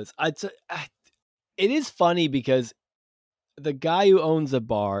problem with this. It is funny because the guy who owns a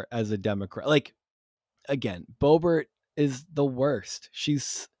bar as a Democrat, like, again, Boebert is the worst.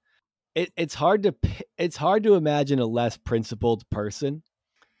 It's hard to imagine a less principled person.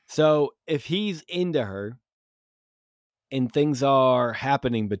 So if he's into her and things are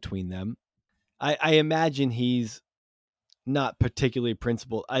happening between them, I imagine he's not particularly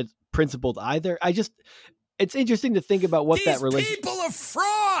principled either. It's interesting to think about what These that relationship. People are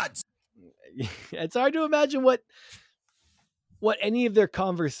frauds. It's hard to imagine what any of their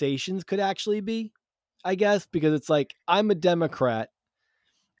conversations could actually be, I guess, because it's like, I'm a Democrat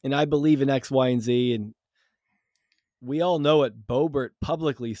and I believe in X, Y, and Z, and we all know what Boebert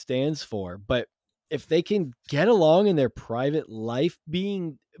publicly stands for, but if they can get along in their private life,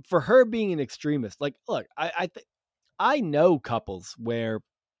 for her being an extremist, like, look, I know couples where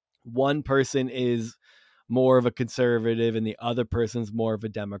one person is more of a conservative and the other person's more of a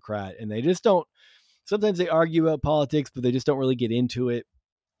Democrat, and they just don't. Sometimes they argue about politics, but they just don't really get into it.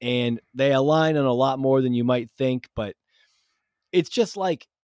 And they align on a lot more than you might think. But it's just like,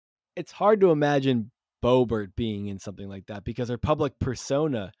 it's hard to imagine Boebert being in something like that because her public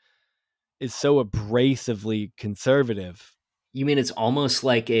persona is so abrasively conservative. You mean it's almost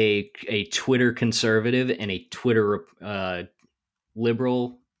like a Twitter conservative and a Twitter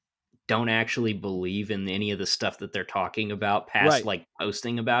liberal don't actually believe in any of the stuff that they're talking about past like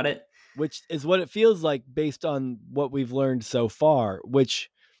posting about it? Which is what it feels like based on what we've learned so far, which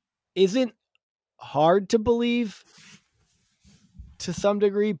isn't hard to believe to some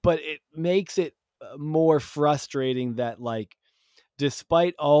degree, but it makes it more frustrating that, like,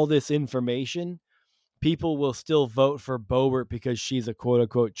 despite all this information, people will still vote for Boebert because she's a quote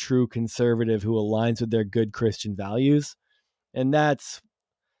unquote true conservative who aligns with their good Christian values. And that's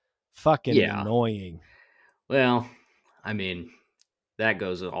fucking annoying. Well, I mean, that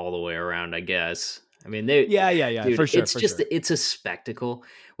goes all the way around, I guess. I mean, yeah, dude, for sure. It's a spectacle.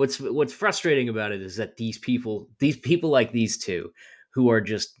 What's frustrating about it is that these people like these two, who are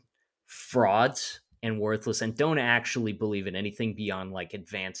just frauds and worthless and don't actually believe in anything beyond like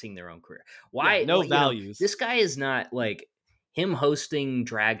advancing their own career. Why? No values. This guy is not like him hosting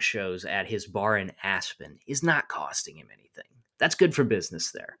drag shows at his bar in Aspen is not costing him anything. That's good for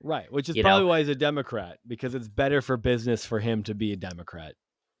business there. Right, which is probably why he's a Democrat, because it's better for business for him to be a Democrat.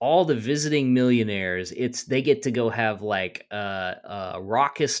 All the visiting millionaires, they get to go have like a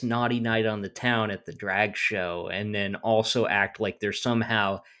raucous naughty night on the town at the drag show, and then also act like they're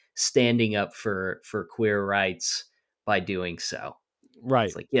somehow standing up for queer rights by doing so. Right.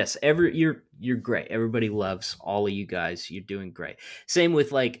 It's like, yes, you're great. Everybody loves all of you guys. You're doing great. Same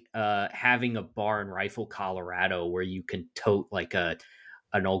with like having a bar in Rifle, Colorado, where you can tote like an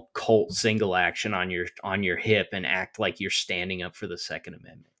old Colt single action on your hip and act like you're standing up for the Second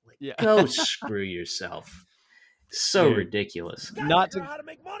Amendment. Like, go screw yourself. So ridiculous. Not to how to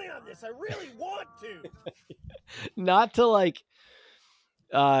make money on this. I really want to. Not to like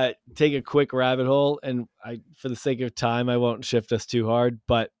take a quick rabbit hole, and for the sake of time, I won't shift us too hard,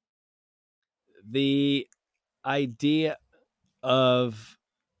 but the idea of,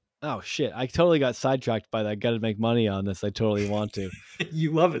 oh shit, I totally got sidetracked by that. I got to make money on this. I totally want to.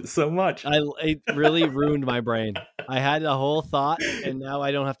 You love it so much. It really ruined my brain. I had a whole thought, and now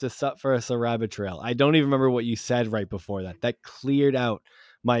I don't have to suffer a rabbit trail. I don't even remember what you said right before that. That cleared out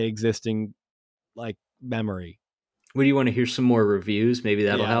my existing like memory. What do you want to hear? Some more reviews? Maybe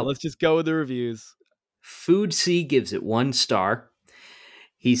that'll help. Let's just go with the reviews. Food C gives it 1 star.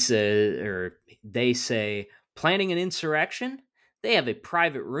 He says, or they say, planning an insurrection? They have a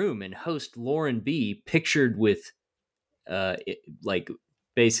private room and host Loren B, pictured with like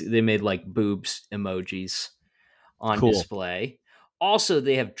basically they made like boobs emojis on display. Also,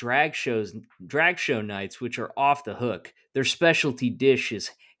 they have drag show nights, which are off the hook. Their specialty dish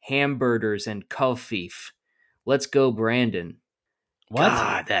is hamburgers and kofif. Let's go, Brandon. What?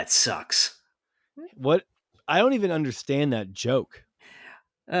 God, that sucks. What? I don't even understand that joke.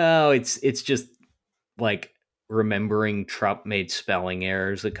 Oh, it's just like remembering Trump made spelling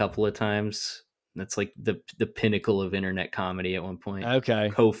errors a couple of times. That's like the pinnacle of internet comedy at one point. Okay.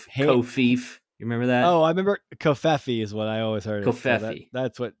 Kofif. You remember that? Oh, I remember Kofefi is what I always heard. Kofefi. So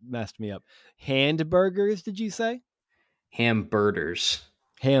that's what messed me up. Handburgers, did you say? Hamburgers.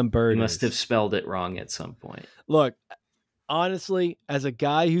 You must have spelled it wrong at some point. Look, honestly, as a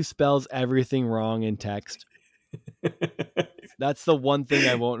guy who spells everything wrong in text, that's the one thing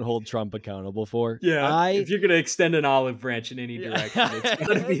I won't hold Trump accountable for. Yeah, if you're going to extend an olive branch in any direction, it's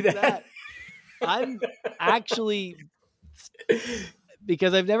going to be that. I'm actually,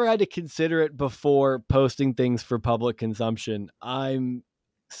 because I've never had to consider it before posting things for public consumption, I'm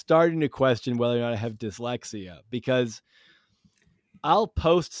starting to question whether or not I have dyslexia, because I'll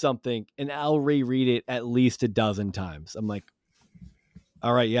post something and I'll reread it at least a dozen times. I'm like,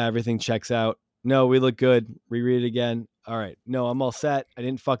 all right, yeah, everything checks out. No, we look good. Reread it again. All right. No, I'm all set. I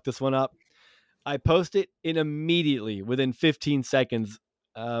didn't fuck this one up. I post it, and immediately, within 15 seconds,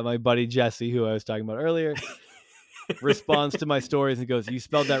 my buddy Jesse, who I was talking about earlier, responds to my stories and goes, "You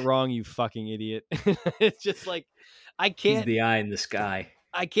spelled that wrong, you fucking idiot." It's just like, I can't. He's the eye in the sky.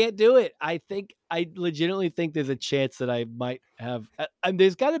 I can't do it. I legitimately think there's a chance that I might have.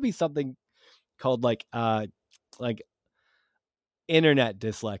 There's got to be something called like internet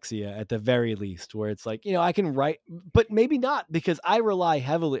dyslexia at the very least, where it's like, I can write, but maybe not, because I rely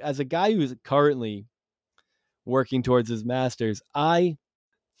heavily as a guy who's currently working towards his master's. I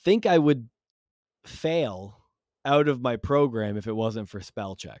think I would fail out of my program if it wasn't for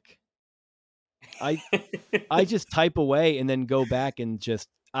spell check. I just type away and then go back and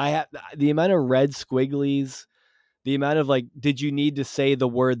I have the amount of red squigglies, the amount of like, did you need to say the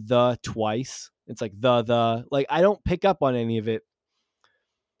word the twice? It's like the, like, I don't pick up on any of it.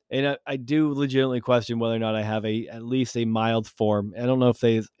 And I do legitimately question whether or not I have at least a mild form. I don't know if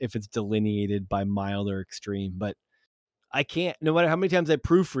it's delineated by mild or extreme, but I can't, no matter how many times I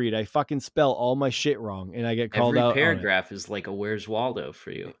proofread, I fucking spell all my shit wrong and I get called out. Every paragraph is like a Where's Waldo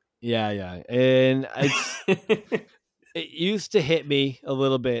for you. Yeah. And it used to hit me a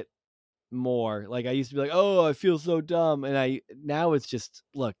little bit more. Like, I used to be like, oh, I feel so dumb. And now it's just,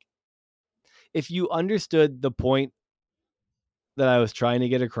 look, if you understood the point that I was trying to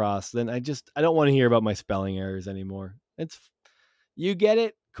get across, then I don't want to hear about my spelling errors anymore. You get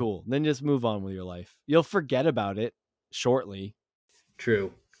it, cool. Then just move on with your life. You'll forget about it shortly.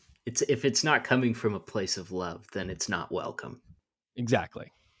 True. If it's not coming from a place of love, then it's not welcome.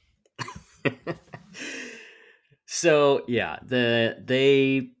 Exactly. So yeah,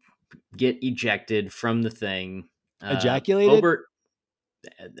 they get ejected from the thing. Ejaculated? Boebert,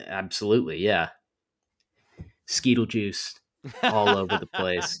 absolutely, yeah. Skeetle juice all over the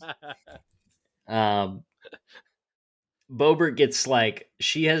place. Boebert gets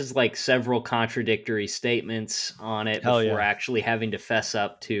she has several contradictory statements on it before actually having to fess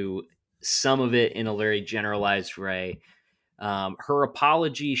up to some of it in a very generalized way. Her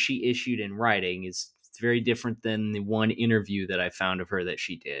apology she issued in writing is very different than the one interview that I found of her that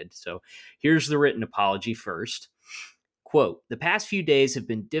she did. So here's the written apology first. Quote, "The past few days have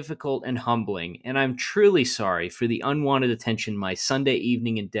been difficult and humbling, and I'm truly sorry for the unwanted attention my Sunday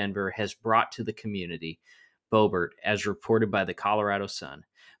evening in Denver has brought to the community." Boebert, as reported by the Colorado Sun.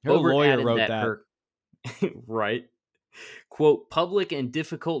 Her Boebert lawyer wrote that. Her right. Quote, "Public and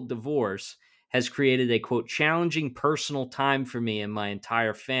difficult divorce has created a, quote, challenging personal time for me and my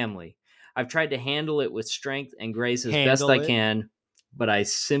entire family. I've tried to handle it with strength and grace as best I can, but I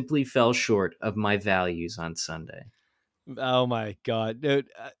simply fell short of my values on Sunday." Oh my God, dude.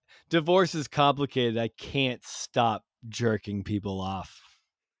 Divorce is complicated. I can't stop jerking people off.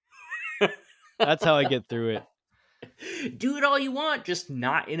 That's how I get through it. Do it all you want, just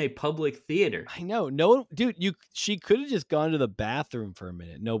not in a public theater. I know. No, dude, she could have just gone to the bathroom for a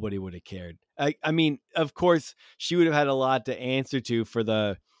minute. Nobody would have cared. I mean, of course, she would have had a lot to answer to for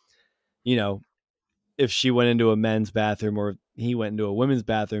the, if she went into a men's bathroom or he went into a women's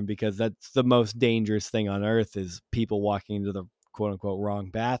bathroom, because that's the most dangerous thing on earth is people walking into the quote unquote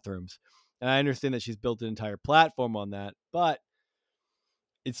wrong bathrooms. And I understand that she's built an entire platform on that, but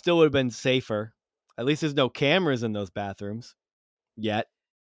it still would have been safer. At least there's no cameras in those bathrooms yet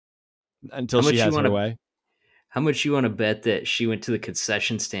until she has her way. How much you want to bet that she went to the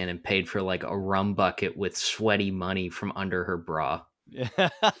concession stand and paid for a rum bucket with sweaty money from under her bra?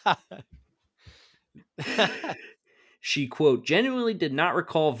 She, quote, "genuinely did not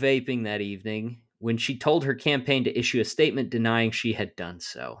recall vaping that evening when she told her campaign to issue a statement denying she had done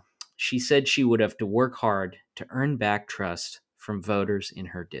so. She said she would have to work hard to earn back trust from voters in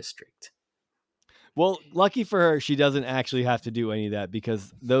her district." Well, lucky for her, she doesn't actually have to do any of that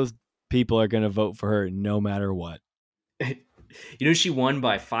because those people are going to vote for her no matter what. She won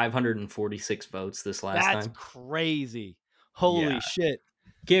by 546 votes this last time. That's crazy. Holy shit.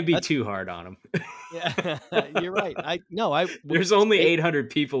 Can't be too hard on them. Yeah, you're right. There's only 800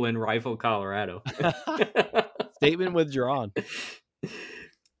 people in Rifle, Colorado. Statement withdrawn.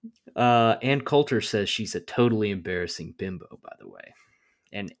 Ann Coulter says she's a totally embarrassing bimbo, by the way.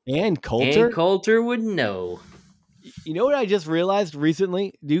 And Ann Coulter? Ann Coulter would know. You know what I just realized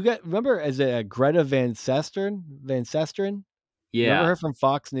recently? Do you remember as a Greta Van Susteren? Yeah. Remember her from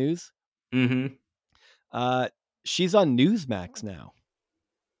Fox News? Mm-hmm. She's on Newsmax now.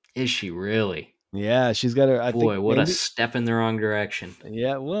 Is she really? Yeah, she's got her. What a step in the wrong direction.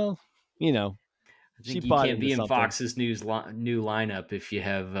 Yeah, well, I think you can't be in Fox's new lineup if you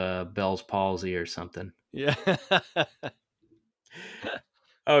have Bell's palsy or something. Yeah.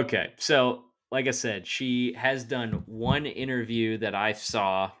 Okay, so like I said, she has done one interview that I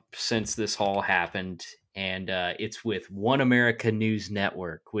saw since this all happened, and it's with One America News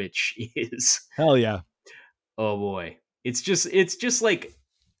Network, which is hell yeah. Oh boy, it's just like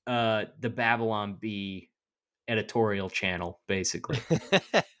the Babylon Bee editorial channel, basically.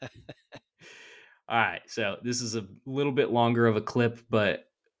 All right, so this is a little bit longer of a clip, but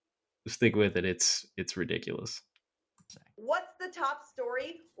stick with it. It's ridiculous. What's the top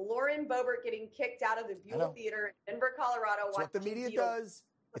story? Loren Boebert getting kicked out of the Beetle Theater in Denver, Colorado. It's what the media does.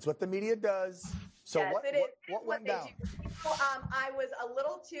 It's what the media does. So yes, what went down? Well, I was a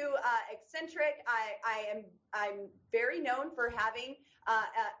little too eccentric. I'm very known for having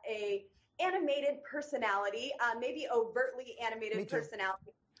a animated personality, maybe overtly animated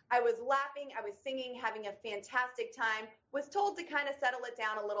personality. I was laughing, I was singing, having a fantastic time, was told to kind of settle it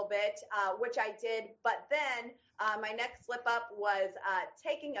down a little bit, which I did. But then my next slip up was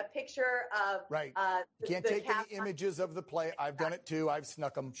taking a picture of... Right. You can't take any images of the play. I've done it too. I've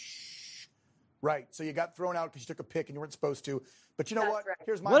snuck them. Shh. Right. So you got thrown out because you took a pic and you weren't supposed to. But you know what? Right.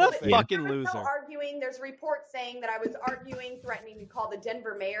 Here's my what a thing. fucking loser. No arguing. There's reports saying that I was arguing, threatening to call the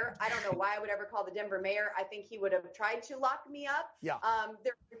Denver mayor. I don't know why I would ever call the Denver mayor. I think he would have tried to lock me up. Yeah.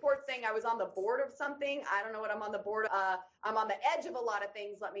 There's reports saying I was on the board of something. I don't know what I'm on the board. I'm on the edge of a lot of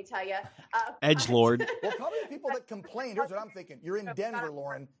things, let me tell you. Edgelord. Well, probably the people that complained. Here's what I'm thinking. You're in Denver,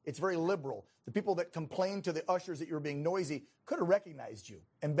 Loren. It's very liberal. The people that complained to the ushers that you were being noisy could have recognized you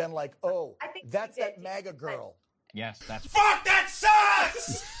and been like, oh, that's that MAGA girl. Yes, that's... Fuck, that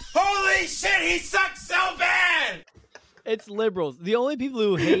sucks! Holy shit, he sucks so bad! It's liberals. The only people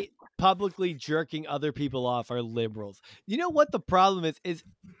who hate publicly jerking other people off are liberals. You know what the problem is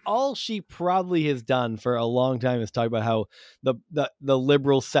all she probably has done for a long time is talk about how the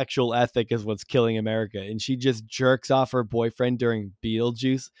liberal sexual ethic is what's killing America. And she just jerks off her boyfriend during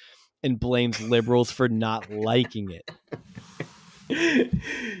Beetlejuice and blames liberals for not liking it.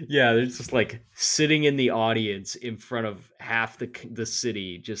 Yeah, they're just like sitting in the audience in front of half the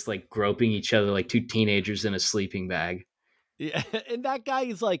city, just like groping each other like two teenagers in a sleeping bag. Yeah, and that guy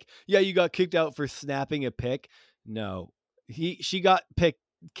is like, yeah, you got kicked out for snapping a pic. No, she got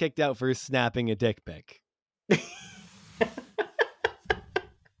kicked out for snapping a dick pic.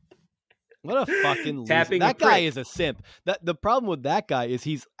 What a fucking loser. That guy is a simp. The problem with that guy is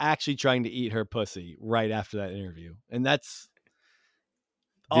he's actually trying to eat her pussy right after that interview, and that's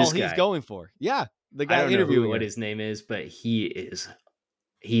all he's going for. Yeah, the guy interviewing what his name is, but he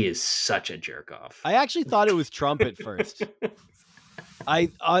is such a jerk off. I actually thought it was Trump at first. I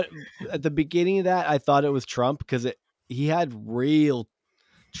at the beginning of that, I thought it was Trump because he had real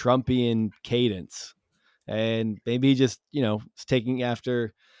Trumpian cadence, and maybe he just is taking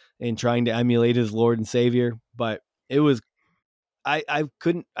after and trying to emulate his Lord and Savior. But it was I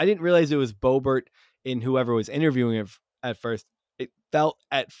didn't realize it was Boebert and whoever was interviewing him at first. It felt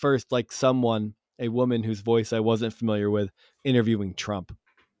at first like a woman whose voice I wasn't familiar with, interviewing Trump.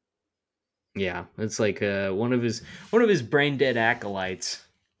 Yeah, it's like one of his brain dead acolytes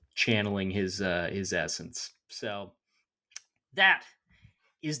channeling his essence. So that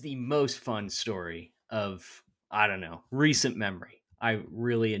is the most fun story of, I don't know, recent memory. I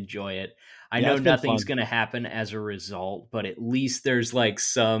really enjoy it. I know nothing's going to happen as a result, but at least there's like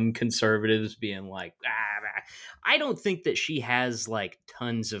some conservatives being like, I don't think that she has like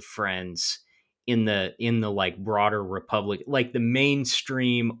tons of friends in the like broader Republic, like the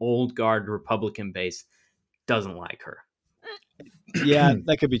mainstream old guard Republican base doesn't like her. Yeah,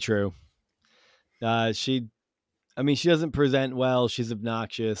 that could be true. She doesn't present well. She's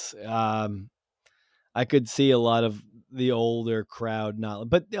obnoxious. I could see a lot of the older crowd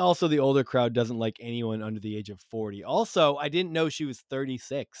but also the older crowd doesn't like anyone under the age of 40. Also, I didn't know she was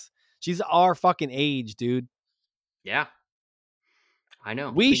 36. She's our fucking age, dude. Yeah. I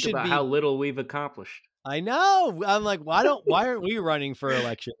know. Think about how little we've accomplished. I know. I'm like, why aren't we running for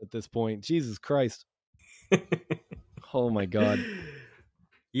election at this point? Jesus Christ. Oh my God.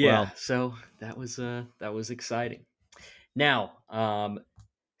 Yeah. Well, so that was exciting. Now,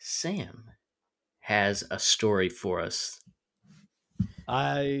 Sam has a story for us.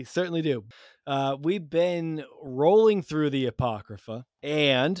 I certainly do. We've been rolling through the Apocrypha,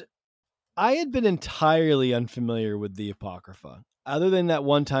 and I had been entirely unfamiliar with the Apocrypha. Other than that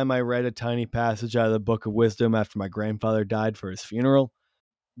one time I read a tiny passage out of the Book of Wisdom after my grandfather died for his funeral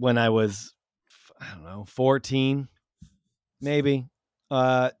when I was, 14, maybe.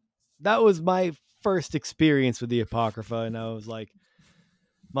 That was my first experience with the Apocrypha, and I was like,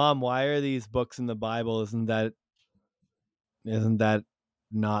 Mom, why are these books in the Bible? Isn't that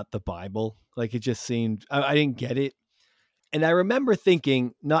not the Bible? Like, it just seemed, I didn't get it. And I remember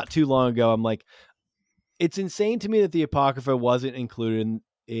thinking not too long ago, I'm like, it's insane to me that the Apocrypha wasn't included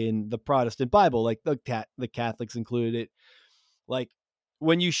in the Protestant Bible. Like the Catholics included it. Like,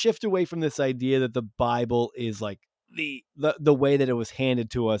 when you shift away from this idea that the Bible is like the way that it was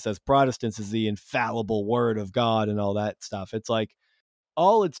handed to us as Protestants is the infallible word of God and all that stuff. It's like,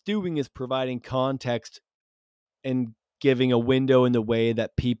 all it's doing is providing context and giving a window in the way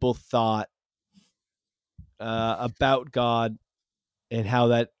that people thought about God and how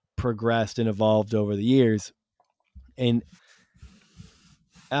that progressed and evolved over the years. And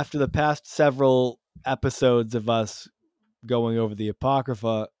after the past several episodes of us going over the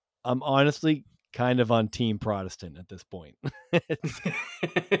Apocrypha, I'm honestly kind of on Team Protestant at this point. A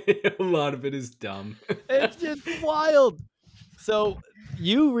lot of it is dumb. It's just wild. So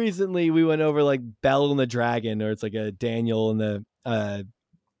we went over like Bell and the Dragon, or it's like a Daniel and the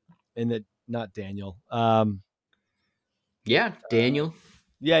not Daniel. Yeah, Daniel.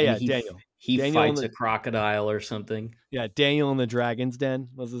 Daniel. He fights a crocodile or something. Yeah, Daniel in the Dragon's Den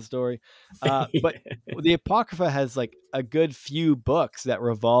was the story. But the Apocrypha has like a good few books that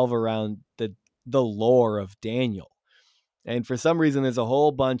revolve around the lore of Daniel. And for some reason, there's a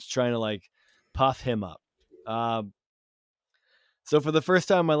whole bunch trying to like puff him up. So for the first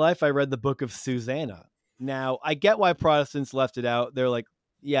time in my life, I read the book of Susanna. Now, I get why Protestants left it out. They're like,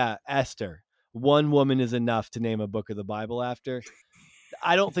 yeah, Esther. One woman is enough to name a book of the Bible after.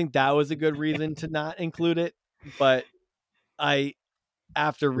 I don't think that was a good reason to not include it, but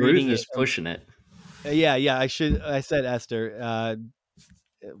after reading Ruth is pushing it. Yeah, I said Esther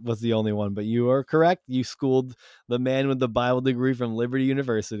was the only one, but you are correct. You schooled the man with the Bible degree from Liberty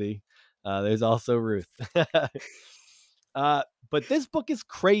University. There's also Ruth. But this book is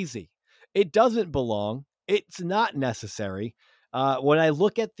crazy. It doesn't belong. It's not necessary. When I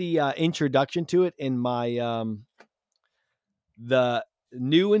look at the introduction to it in my the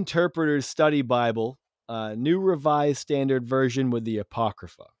New Interpreter's Study Bible, New Revised Standard Version with the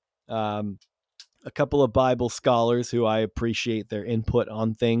Apocrypha, a couple of Bible scholars who I appreciate their input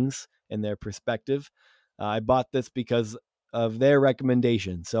on things and their perspective. I bought this because of their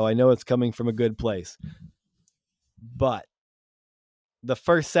recommendation, so I know it's coming from a good place. But the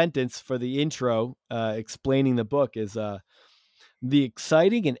first sentence for the intro explaining the book is the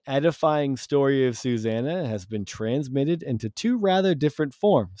exciting and edifying story of Susanna has been transmitted into two rather different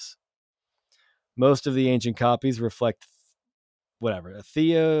forms. Most of the ancient copies reflect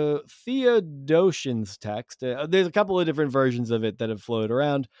a Theodosian's text. There's a couple of different versions of it that have floated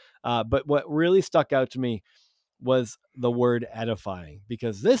around. But what really stuck out to me was the word edifying,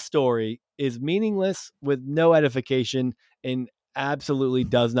 because this story is meaningless with no edification and absolutely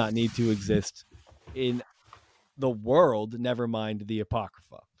does not need to exist in the world, never mind the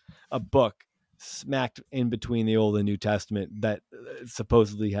Apocrypha, a book smacked in between the Old and New Testament that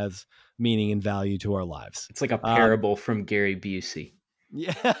supposedly has meaning and value to our lives. It's like a parable from Gary Busey.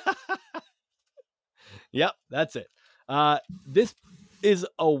 Yeah. Yep, that's it. This is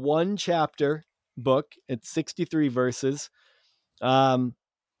a 1-chapter book. It's 63 verses. We're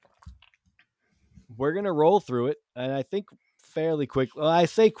going to roll through it, and I think fairly quick. Well, I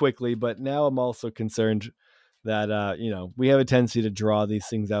say quickly, but now I'm also concerned that we have a tendency to draw these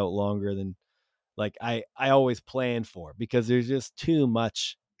things out longer than like I always plan for, because there's just too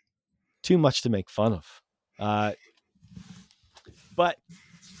much to make fun of. But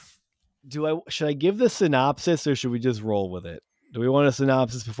should I give the synopsis, or should we just roll with it? Do we want a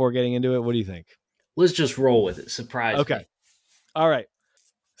synopsis before getting into it? What do you think? Let's just roll with it. Surprise me. Okay. All right.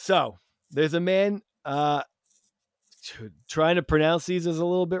 So there's a man, trying to pronounce these is a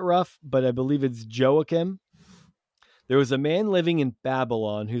little bit rough, but I believe it's Joachim. There was a man living in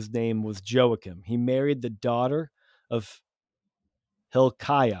Babylon whose name was Joachim. He married the daughter of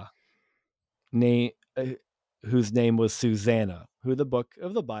Hilkiah, whose name was Susanna, who the book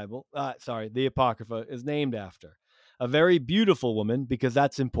of the Bible, the Apocrypha, is named after. A very beautiful woman, because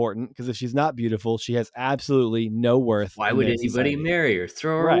that's important, because if she's not beautiful, she has absolutely no worth. Why would anybody marry her?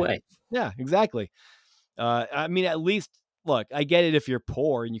 Throw her away. Yeah, exactly. I mean, at least, look, I get it if you're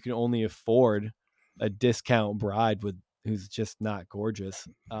poor and you can only afford a discount bride who's just not gorgeous.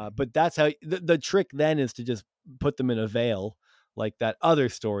 But that's how the trick then is to just put them in a veil, like that other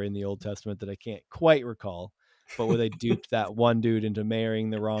story in the Old Testament that I can't quite recall, but where they duped that one dude into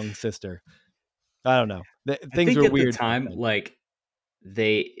marrying the wrong sister. I don't know. Things were weird. At the time, like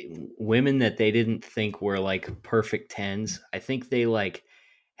women that they didn't think were like perfect 10s, I think they like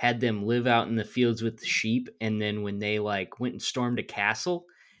had them live out in the fields with the sheep, and then when they like went and stormed a castle,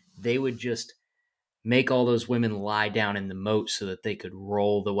 they would just make all those women lie down in the moat so that they could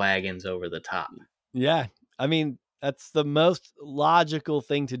roll the wagons over the top. Yeah. I mean, that's the most logical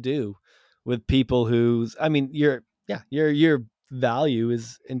thing to do with people your value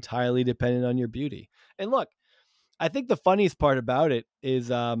is entirely dependent on your beauty. And look, I think the funniest part about it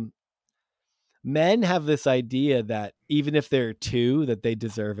is men have this idea that even if they're 2, that they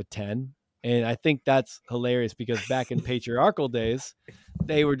deserve a 10. And I think that's hilarious, because back in patriarchal days,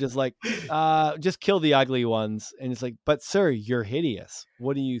 they were just like, just kill the ugly ones. And it's like, but sir, you're hideous.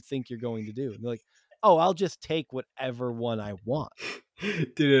 What do you think you're going to do? And they're like, oh, I'll just take whatever one I want.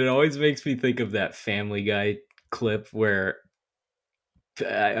 Dude, it always makes me think of that Family Guy clip where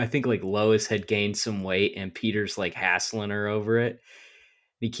I think like Lois had gained some weight and Peter's like hassling her over it.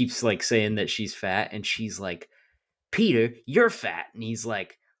 He keeps like saying that she's fat, and she's like, Peter, you're fat. And he's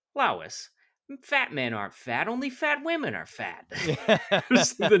like, Lois, fat men aren't fat, only fat women are fat. Or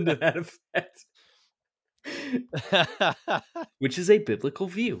something to that effect. Which is a biblical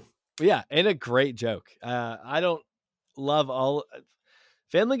view. Yeah, and a great joke. I don't love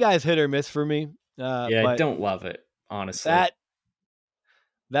Family Guy's hit or miss for me. Yeah, I don't love it, honestly.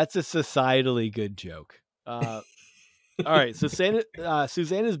 That's a societally good joke. All right, so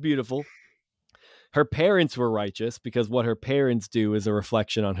Susanna's beautiful. Her parents were righteous because what her parents do is a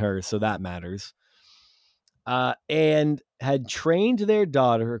reflection on her, so that matters. And had trained their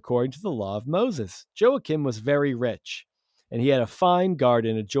daughter according to the law of Moses. Joachim was very rich, and he had a fine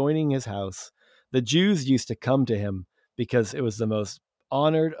garden adjoining his house. The Jews used to come to him because he was the most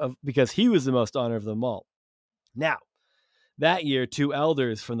honored of them all. Now, that year, 2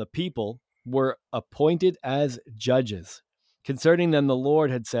 elders from the people were appointed as judges. Concerning them, the Lord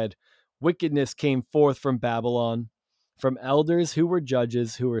had said, wickedness came forth from Babylon, from elders who were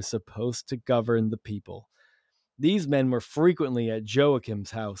judges who were supposed to govern the people. These men were frequently at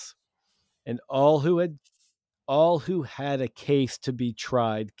Joachim's house, and all who had a case to be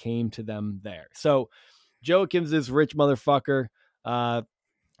tried came to them there. So Joachim's this rich motherfucker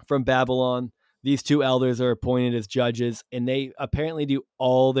from Babylon. These 2 elders are appointed as judges, and they apparently do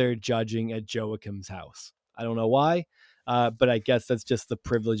all their judging at Joachim's house. I don't know why, but I guess that's just the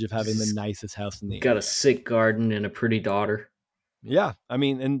privilege of having the nicest house in the area. Got a sick garden and a pretty daughter. Yeah, I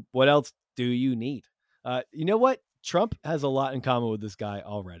mean, and what else do you need? You know what? Trump has a lot in common with this guy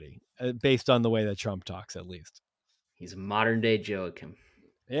already, based on the way that Trump talks, at least. He's a modern day Joachim.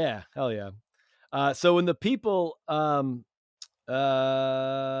 Yeah, hell yeah. So when the people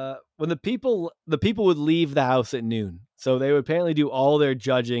would leave the house at noon, so they would apparently do all their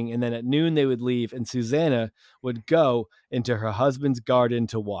judging, and then at noon they would leave, and Susanna would go into her husband's garden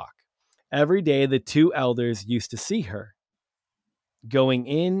to walk. Every day, the 2 elders used to see her going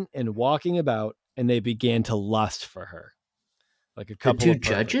in and walking about, and they began to lust for her. Like a couple of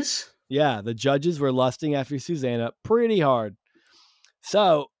judges? Yeah, the judges were lusting after Susanna pretty hard.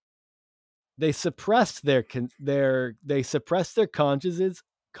 So they suppressed their consciences.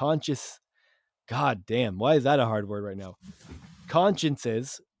 God damn, why is that a hard word right now?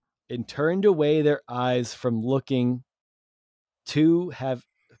 Consciences, and turned away their eyes from looking to have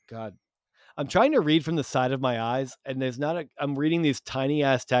God. I'm trying to read from the side of my eyes, and I'm reading these tiny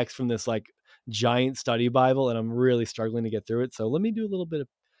ass texts from this like giant study Bible, and I'm really struggling to get through it. So let me do a little bit of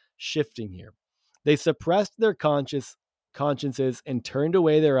shifting here. They suppressed their consciences and turned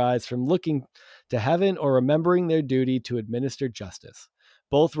away their eyes from looking to heaven or remembering their duty to administer justice.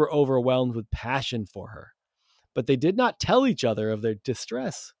 Both were overwhelmed with passion for her, but they did not tell each other of their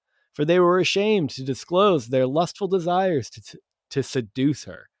distress, for they were ashamed to disclose their lustful desires to seduce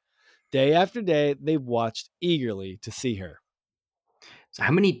her. Day after day, they watched eagerly to see her. So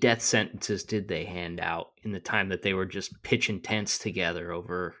how many death sentences did they hand out in the time that they were just pitching tents together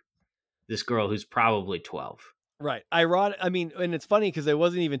over this girl who's probably 12? Right. Ironic. I mean, and it's funny because they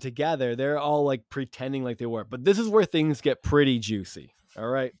wasn't even together. They're all like pretending like they were. But this is where things get pretty juicy. All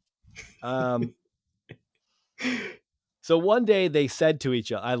right. So one day they said to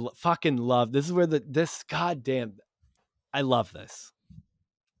each other, I fucking love this. Is where this goddamn. I love this.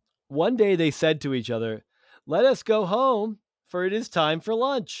 One day they said to each other, let us go home, for it is time for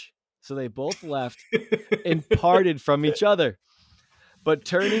lunch. So they both left and parted from each other. But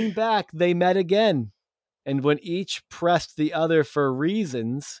turning back, they met again. And when each pressed the other for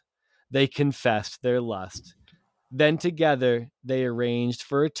reasons, they confessed their lust. Then together they arranged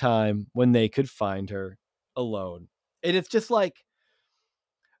for a time when they could find her alone. And it's just like,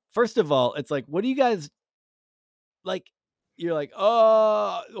 first of all, it's like, what do you guys like? You're like,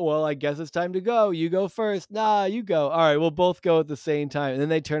 oh, well, I guess it's time to go. You go first. Nah, you go. All right, we'll both go at the same time. And then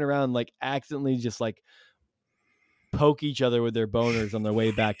they turn around and like accidentally just like poke each other with their boners on their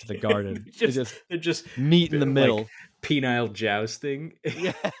way back to the garden. They're just meet in the middle. Like penile jousting.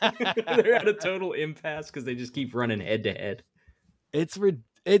 Yeah. They're at a total impasse because they just keep running head to head.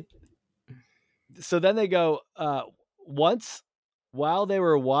 So then they go, once while they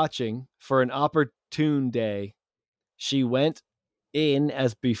were watching for an opportune day, she went in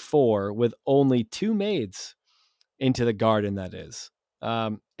as before with only 2 maids into the garden, that is,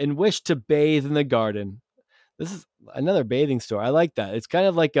 and wished to bathe in the garden. This is another bathing store. I like that. It's kind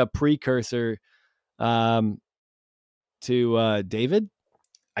of like a precursor to David.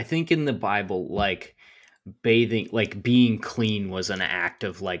 I think in the Bible, like bathing, like being clean was an act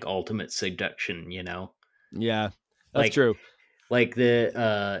of like ultimate seduction, you know? Yeah, that's true. Like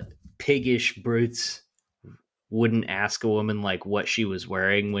the piggish brutes wouldn't ask a woman like what she was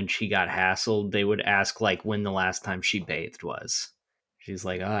wearing when she got hassled. They would ask like when the last time she bathed was. She's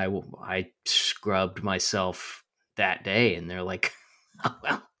like, oh, I scrubbed myself that day. And they're like, oh,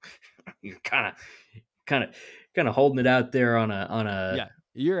 well, you're kind of holding it out there on a yeah,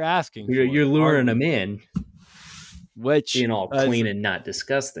 you're asking. You're luring them in. which being all clean and not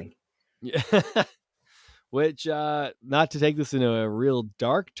disgusting. Yeah. Which, not to take this into a real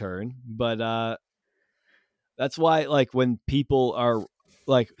dark turn, but that's why, like, when people are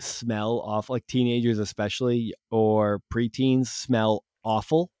like smell off, like teenagers especially, or preteens smell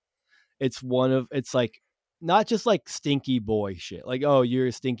awful, it's like not just like stinky boy shit, like, oh, you're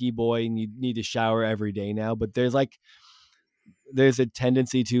a stinky boy and you need to shower every day now, but there's a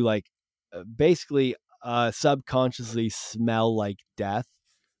tendency to like basically subconsciously smell like death,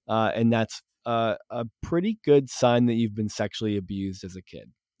 and that's a pretty good sign that you've been sexually abused as a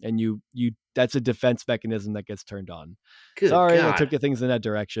kid, and you that's a defense mechanism that gets turned on. Good Sorry, God. I took things in that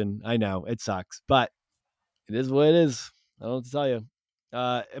direction. I know it sucks, but it is what it is. I don't know what to tell you.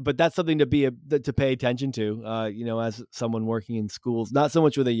 But that's something to pay attention to, as someone working in schools, not so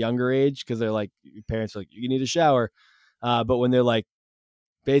much with a younger age, because they're like, your parents are like, you need a shower. But when they're like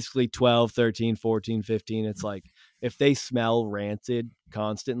basically 12, 13, 14, 15, it's like, if they smell rancid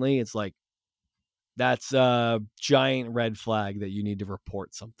constantly, it's like, that's a giant red flag that you need to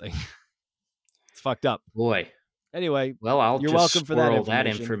report something. It's fucked up. Boy. Anyway, well, I'll you're just welcome for that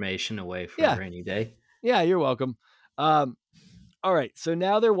information away for a rainy day. Yeah, you're welcome. All right, so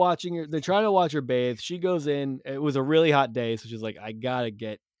now they're watching her. They're trying to watch her bathe. She goes in. It was a really hot day, so she's like, I gotta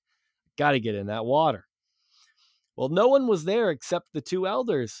get in that water. Well, no one was there except the two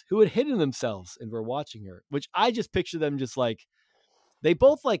elders who had hidden themselves and were watching her, which I just picture them just like, they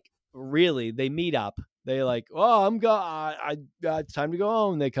both like, really, they meet up. They like, oh, it's time to go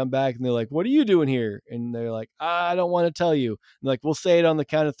home. They come back and they're like, what are you doing here? And they're like, I don't want to tell you. And like, we'll say it on the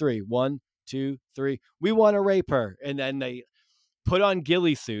count of 3. 1, 2, 3. We want to rape her. And then they put on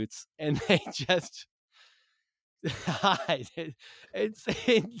ghillie suits and they just hide. It's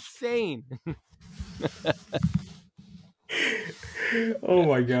insane. Oh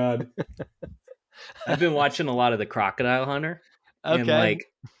my God. I've been watching a lot of The Crocodile Hunter. Okay. And like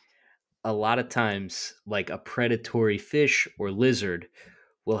a lot of times, like a predatory fish or lizard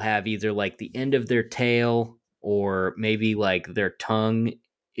will have either like the end of their tail or maybe like their tongue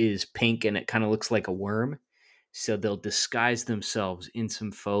is pink and it kind of looks like a worm. So they'll disguise themselves in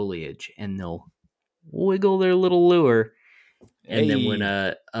some foliage and they'll wiggle their little lure. And then when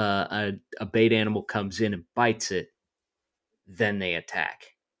a bait animal comes in and bites it, then they attack.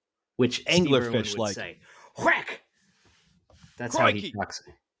 Which anglerfish would say, whack! That's crikey. How he talks.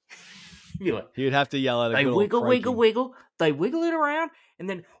 He would have to yell at it. They wiggle, wiggle, wiggle. They wiggle it around and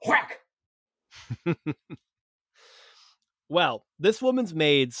then whack! Well, this woman's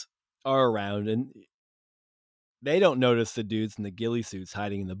maids are around and they don't notice the dudes in the ghillie suits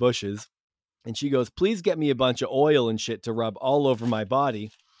hiding in the bushes. And she goes, please get me a bunch of oil and shit to rub all over my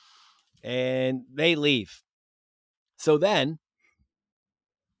body. And they leave. So then,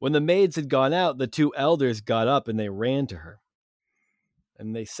 when the maids had gone out, the two elders got up and they ran to her.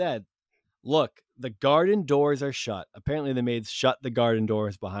 And they said, look, the garden doors are shut. Apparently the maids shut the garden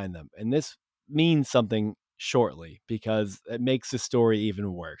doors behind them. And this means something shortly because it makes the story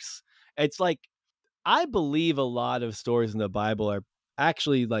even worse. It's like, I believe a lot of stories in the Bible are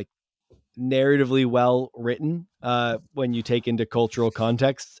actually like narratively well written when you take into cultural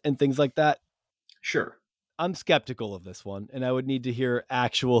contexts and things like that. Sure. I'm skeptical of this one, and I would need to hear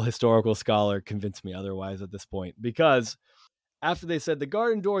actual historical scholar convince me otherwise at this point, because after they said the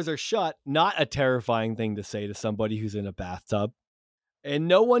garden doors are shut, not a terrifying thing to say to somebody who's in a bathtub, and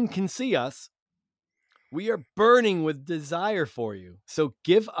no one can see us, we are burning with desire for you. So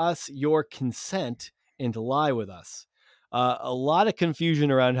give us your consent and lie with us. A lot of confusion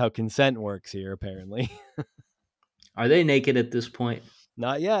around how consent works here, apparently. Are they naked at this point?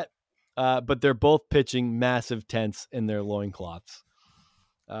 Not yet. But they're both pitching massive tents in their loincloths.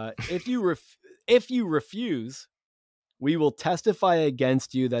 If you refuse, we will testify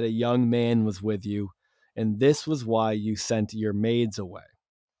against you that a young man was with you, and this was why you sent your maids away.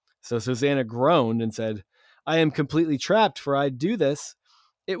 So Susanna groaned and said, I am completely trapped, for I do this.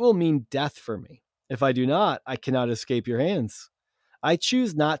 It will mean death for me. If I do not, I cannot escape your hands. I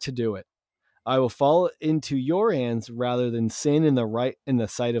choose not to do it. I will fall into your hands rather than sin in the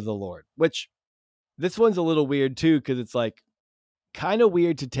sight of the Lord. Which, this one's a little weird too, because it's like kind of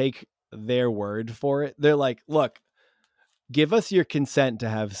weird to take their word for it. They're like, look, give us your consent to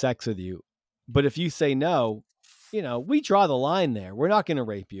have sex with you. But if you say no, we draw the line there. We're not going to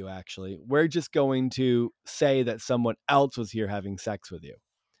rape you, actually. We're just going to say that someone else was here having sex with you.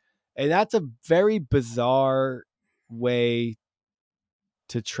 And that's a very bizarre way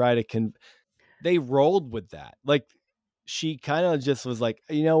to try to they rolled with that. Like, she kind of just was like,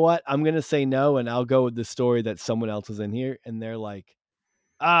 you know what? I'm going to say no, and I'll go with the story that someone else was in here. And they're like,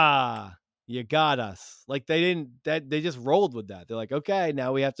 you got us. Like they just rolled with that. They're like, okay,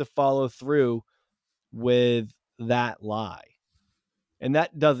 now we have to follow through with that lie. And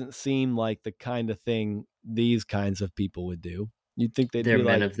that doesn't seem like the kind of thing these kinds of people would do. You'd think they'd be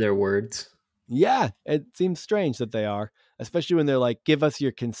men of their words. Yeah, it seems strange that they are, especially when they're like, give us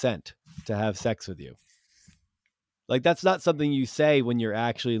your consent to have sex with you. Like, that's not something you say when you're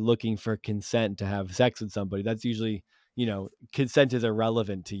actually looking for consent to have sex with somebody. That's usually, consent is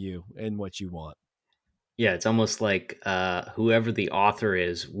irrelevant to you and what you want. Yeah, it's almost like whoever the author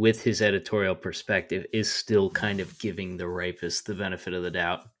is, with his editorial perspective, is still kind of giving the rapist the benefit of the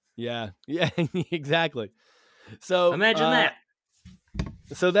doubt. Yeah, exactly. So imagine that.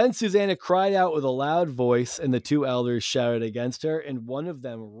 So then Susanna cried out with a loud voice, and the two elders shouted against her, and one of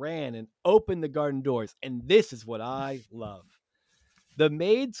them ran and opened the garden doors. And this is what I love. The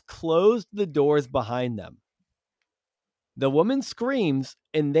maids closed the doors behind them. The woman screams,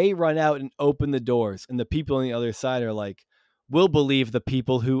 and they run out and open the doors. And the people on the other side are like, we'll believe the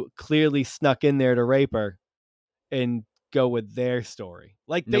people who clearly snuck in there to rape her and go with their story.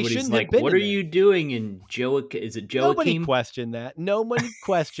 Like, they shouldn't have been. What are you doing in Joachim? Is it Joachim? Nobody questioned that. Nobody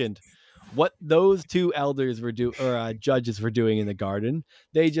questioned what those two elders were judges were doing in the garden.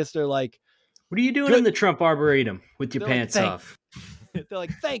 They just are like, what are you doing in the Trump Arboretum with your pants off? They're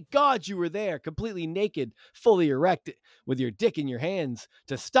like, thank God you were there, completely naked, fully erect, with your dick in your hands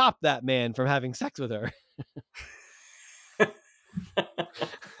to stop that man from having sex with her.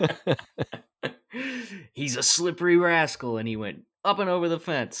 He's a slippery rascal, and he went up and over the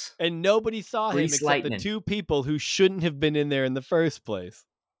fence. And nobody saw him except the two people who shouldn't have been in there in the first place.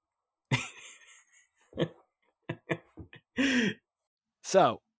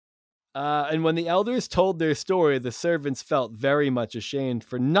 So, and when the elders told their story, the servants felt very much ashamed,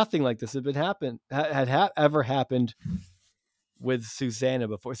 for nothing like this had ever happened with Susanna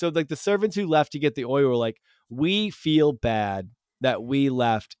before. So, like, the servants who left to get the oil were like, we feel bad that we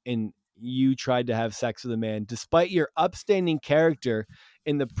left and you tried to have sex with a man, despite your upstanding character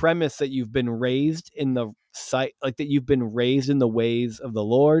in the premise that you've been raised in the ways of the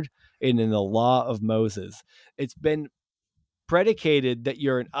Lord and in the law of Moses. It's been predicated that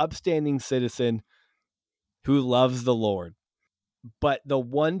you're an upstanding citizen who loves the Lord. But the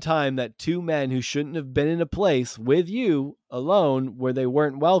one time that two men who shouldn't have been in a place with you alone where they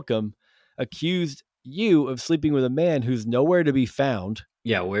weren't welcome accused you of sleeping with a man who's nowhere to be found.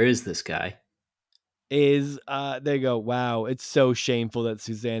 Yeah, where is this guy? They go, wow, it's so shameful that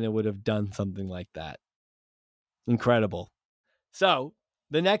Susanna would have done something like that. Incredible. So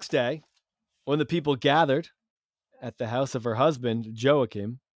the next day, when the people gathered at the house of her husband,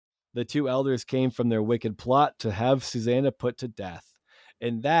 Joachim, the two elders came from their wicked plot to have Susanna put to death.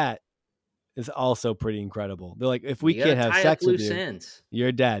 And that is also pretty incredible. They're like, if we can't have sex with you,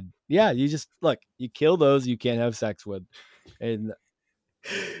 you're dead. Yeah, you just you kill those you can't have sex with. And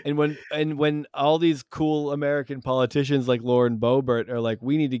when all these cool American politicians like Loren Boebert are like,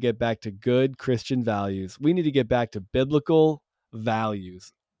 we need to get back to good Christian values. We need to get back to biblical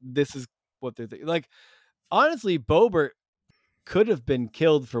values. This is what they're thinking. Like, honestly, Boebert could have been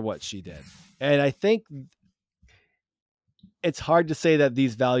killed for what she did. And I think it's hard to say that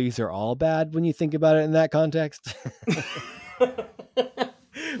these values are all bad when you think about it in that context.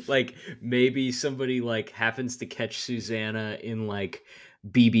 Like, maybe somebody happens to catch Susanna in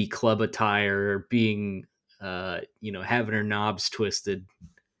BB club attire, or being having her knobs twisted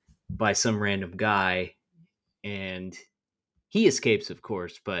by some random guy, and he escapes, of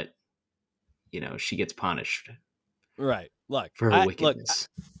course, but she gets punished, right? Look, for her wickedness.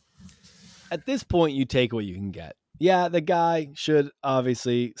 At this point, you take what you can get. Yeah, the guy should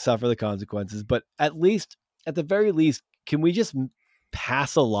obviously suffer the consequences, but at the very least, can we just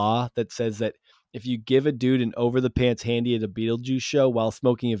pass a law that says that if you give a dude an over-the-pants handy at a Beetlejuice show while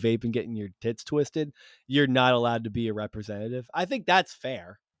smoking a vape and getting your tits twisted, you're not allowed to be a representative? I think that's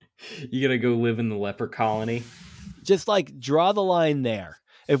fair. You gotta go live in the leper colony? Just draw the line there.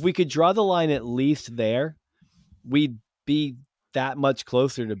 If we could draw the line at least there, we'd be that much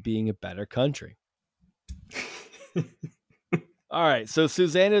closer to being a better country. All right, so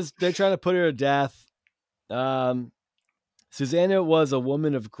they're trying to put her to death. Susanna was a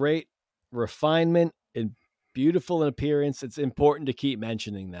woman of great refinement and beautiful in appearance. It's important to keep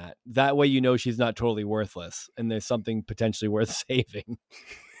mentioning that. That way she's not totally worthless and there's something potentially worth saving.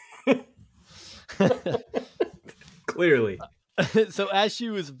 Clearly. So as she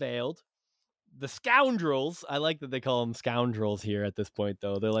was veiled, the scoundrels, I like that they call them scoundrels here at this point,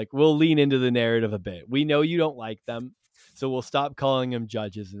 though. They're like, we'll lean into the narrative a bit. We know you don't like them, so we'll stop calling them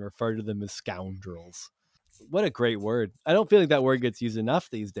judges and refer to them as scoundrels. What a great word. I don't feel like that word gets used enough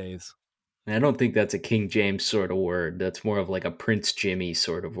these days. I don't think that's a King James sort of word. That's more of like a Prince Jimmy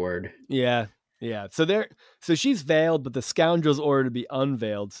sort of word. Yeah. Yeah. So she's veiled, but the scoundrels order to be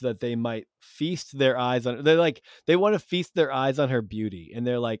unveiled so that they might feast their eyes on her. They want to feast their eyes on her beauty. And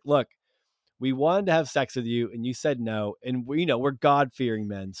they're like, look, we wanted to have sex with you and you said no. And we're God-fearing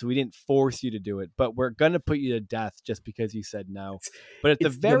men, so we didn't force you to do it, but we're going to put you to death just because you said no. But at the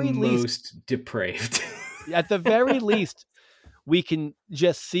very least, most depraved. At the very least, we can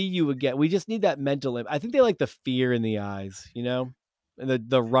just see you again. We just need that mental. I think they like the fear in the eyes, and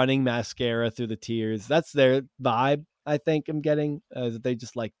the running mascara through the tears. That's their vibe. I think I'm getting. They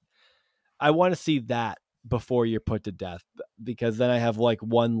just like, I want to see that before you're put to death, because then I have like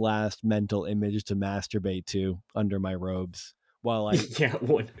one last mental image to masturbate to under my robes while I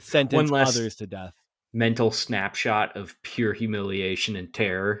sentence others to death. Mental snapshot of pure humiliation and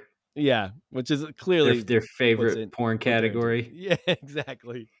terror. Yeah, which is clearly their favorite porn category. Yeah,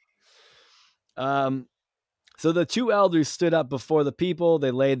 exactly. So the two elders stood up before the people.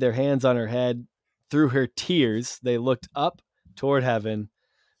 They laid their hands on her head. Through her tears, they looked up toward heaven,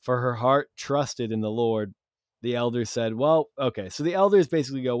 for her heart trusted in the Lord. The elders said, well, okay. So the elders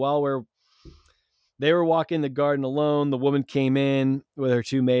basically go, they were walking the garden alone. The woman came in with her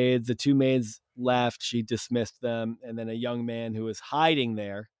two maids. The two maids left. She dismissed them. And then a young man who was hiding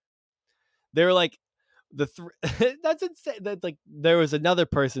there. They were like, that's insane. That's like, there was another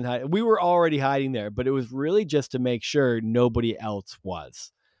person hiding. We were already hiding there, but it was really just to make sure nobody else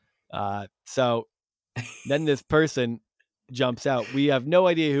was. So then this person jumps out. We have no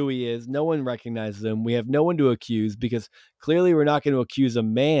idea who he is. No one recognizes him. We have no one to accuse, because clearly we're not going to accuse a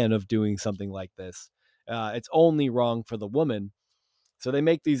man of doing something like this. It's only wrong for the woman. So they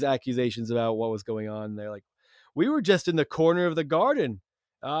make these accusations about what was going on. They're like, we were just in the corner of the garden.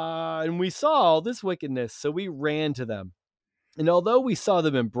 And we saw all this wickedness, so we ran to them. And although we saw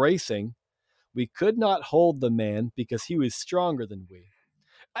them embracing, we could not hold the man because he was stronger than we.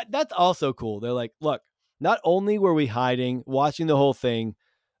 That's also cool. They're like, look, not only were we hiding, watching the whole thing,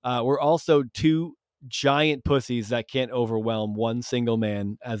 we're also two giant pussies that can't overwhelm one single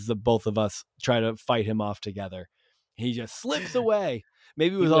man as the both of us try to fight him off together. He just slips away.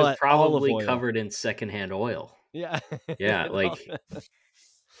 Maybe it was all that probably olive oil. Covered in secondhand oil. Yeah. Yeah, like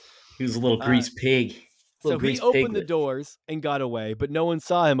he was a little grease pig. So he opened the doors and got away, but no one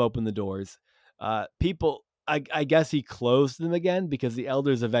saw him open the doors. People, I guess he closed them again because the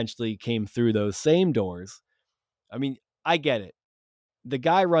elders eventually came through those same doors. I mean, I get it. The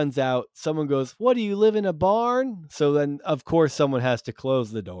guy runs out. Someone goes, what, do you live in a barn? So then, of course, someone has to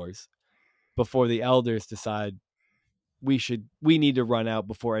close the doors before the elders decide we need to run out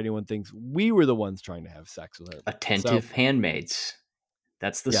before anyone thinks we were the ones trying to have sex with her. Attentive handmaids.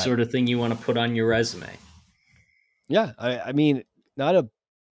 That's the sort of thing you want to put on your resume. Yeah. I mean, not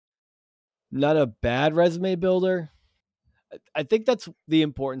a bad resume builder. I think that's the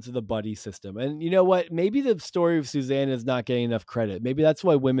importance of the buddy system. And you know what? Maybe the story of Susanna is not getting enough credit. Maybe that's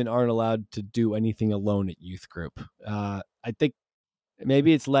why women aren't allowed to do anything alone at youth group. I think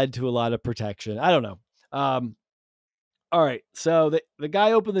maybe it's led to a lot of protection. I don't know. All right. So the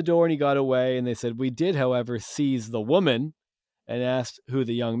guy opened the door and he got away, and they said, we did, however, seize the woman and asked who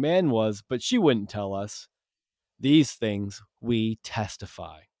the young man was, but she wouldn't tell us. These things we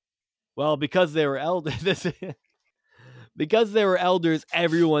testify. Well, because they were elders,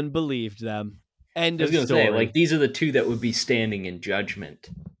 everyone believed them. End of story. I was going to say, like, these are the two that would be standing in judgment.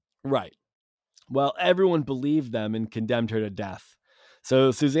 Right. Well, everyone believed them and condemned her to death.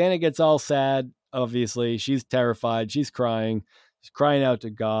 So Susanna gets all sad, obviously. She's terrified. She's crying. She's crying out to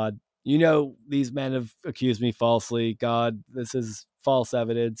God. These men have accused me falsely. God, this is false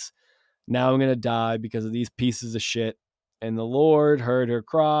evidence. Now I'm going to die because of these pieces of shit. And the Lord heard her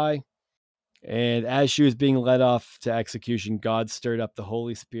cry. And as she was being led off to execution, God stirred up the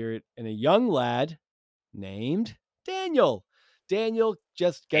Holy Spirit in a young lad named Daniel. Daniel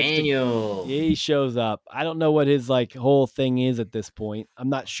just gets he shows up. I don't know what his whole thing is at this point. I'm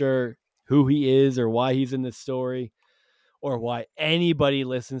not sure who he is or why he's in this story or why anybody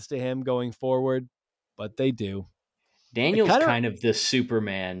listens to him going forward, but they do. Daniel's kind of the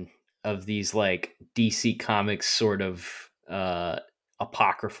Superman of these DC Comics sort of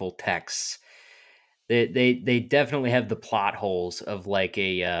apocryphal texts. They definitely have the plot holes of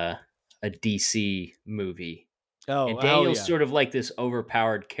a DC movie. Oh, and Daniel's sort of like this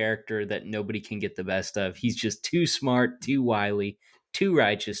overpowered character that nobody can get the best of. He's just too smart, too wily, too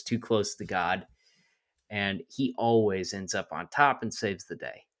righteous, too close to God. And he always ends up on top and saves the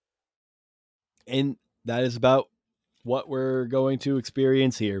day. And that is about what we're going to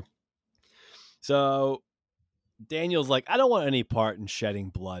experience here. So Daniel's like, I don't want any part in shedding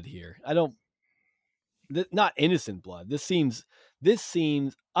blood here. Not innocent blood. This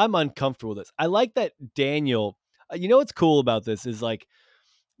seems, I'm uncomfortable with this. I like that Daniel, you know what's cool about this is like,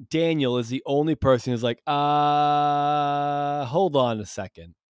 Daniel is the only person who's like, hold on a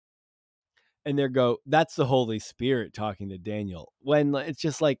second. And that's the Holy Spirit talking to Daniel. When it's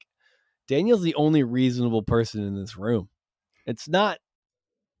just like, Daniel's the only reasonable person in this room. It's not,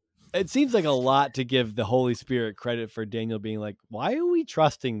 it seems like a lot to give the Holy Spirit credit for Daniel being like, why are we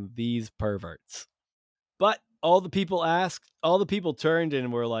trusting these perverts? But all the people turned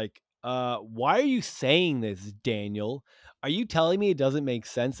and were like, why are you saying this, Daniel? Are you telling me it doesn't make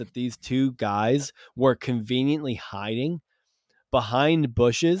sense that these two guys were conveniently hiding behind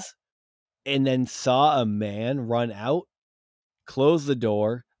bushes and then saw a man run out, close the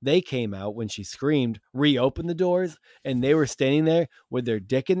door? They came out when she screamed, reopened the doors, and they were standing there with their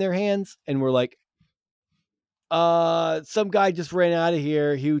dick in their hands and were like, some guy just ran out of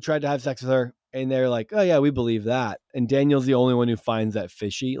here who tried to have sex with her. And they're like, oh yeah, we believe that. And Daniel's the only one who finds that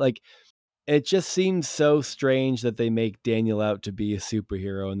fishy. Like, it just seems so strange that they make Daniel out to be a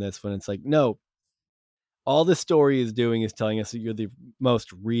superhero in this, when it's like, no, all the story is doing is telling us that you're the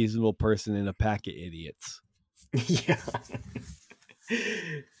most reasonable person in a pack of idiots. Yeah.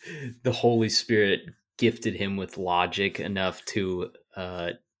 The Holy Spirit gifted him with logic enough to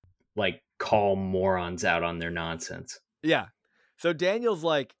like call morons out on their nonsense. Yeah. So Daniel's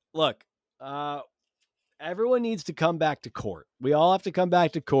like, look, everyone needs to come back to court. We all have to come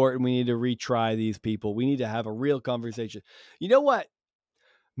back to court, and we need to retry these people. We need to have a real conversation. You know what?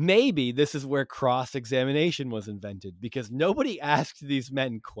 Maybe this is where cross-examination was invented, because nobody asked these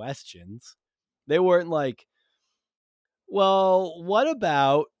men questions. They weren't like, well, what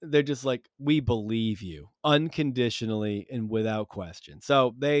about, they're just like, we believe you unconditionally and without question.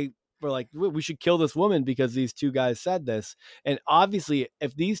 So they were like, we should kill this woman because these two guys said this. And obviously,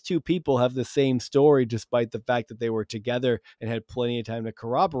 if these two people have the same story, despite the fact that they were together and had plenty of time to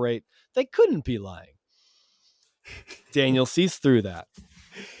corroborate, they couldn't be lying. Daniel sees through that.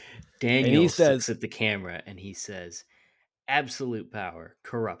 Daniel looks at the camera and he says, absolute power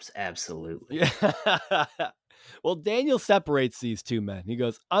corrupts absolutely. Yeah. Well, Daniel separates these two men. He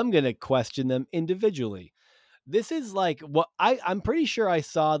goes, I'm going to question them individually. This is like what I'm pretty sure I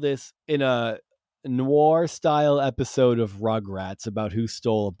saw this in a noir style episode of Rugrats about who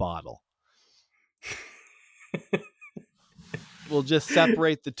stole a bottle. We'll just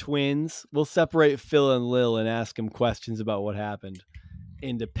separate the twins. We'll separate Phil and Lil and ask them questions about what happened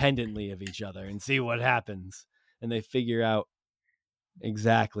independently of each other and see what happens. And they figure out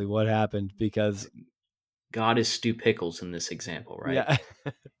exactly what happened, because God is Stu Pickles in this example, right? Yeah.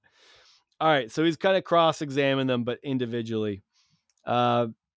 All right. So he's kind of cross-examined them, but individually.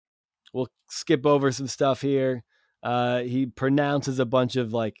 We'll skip over some stuff here. He pronounces a bunch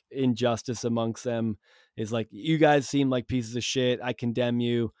of like injustice amongst them. He's like, you guys seem like pieces of shit. I condemn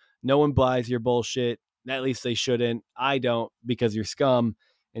you. No one buys your bullshit. At least they shouldn't. I don't, because you're scum.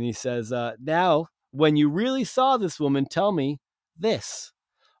 And he says, now, when you really saw this woman, tell me this.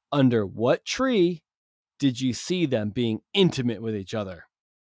 Under what tree did you see them being intimate with each other?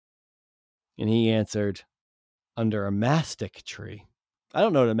 And he answered, under a mastic tree. I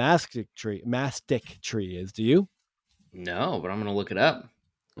don't know what a mastic tree is. Do you? No, but I'm going to look it up.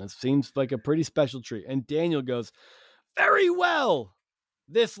 That seems like a pretty special tree. And Daniel goes, very well.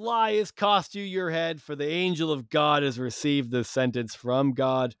 This lie has cost you your head, for the angel of God has received the sentence from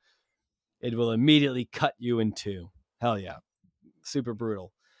God. It will immediately cut you in two. Hell yeah. Super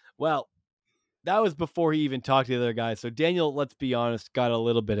brutal. Well, that was before he even talked to the other guy. So Daniel, let's be honest, got a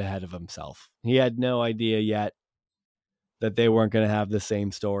little bit ahead of himself. He had no idea yet that they weren't going to have the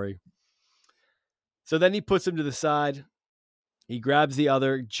same story. So then he puts him to the side. He grabs the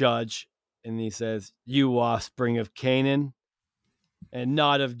other judge and he says, you offspring of Canaan and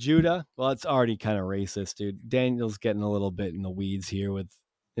not of Judah. Well, it's already kind of racist, dude. Daniel's getting a little bit in the weeds here with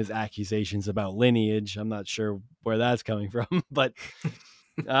his accusations about lineage. I'm not sure where that's coming from, but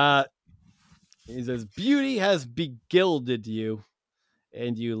he says, beauty has begilded you,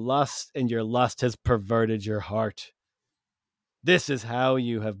 and your lust has perverted your heart. This is how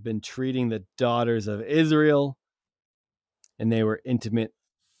you have been treating the daughters of Israel, and they were intimate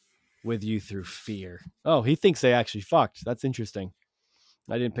with you through fear. Oh, he thinks they actually fucked. That's interesting.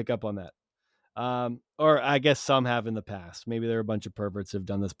 I didn't pick up on that. Or I guess some have in the past. Maybe there are a bunch of perverts who have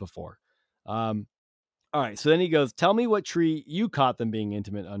done this before. All right. So then he goes, tell me what tree you caught them being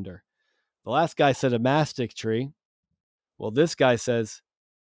intimate under. The last guy said a mastic tree. Well, this guy says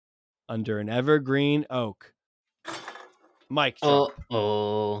under an evergreen oak. Mic drop.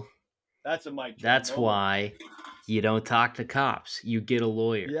 Oh. That's a mic drop. That's why You don't talk to cops. You get a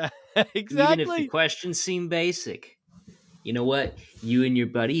lawyer. Yeah, exactly. Even if the questions seem basic. You know what? You and your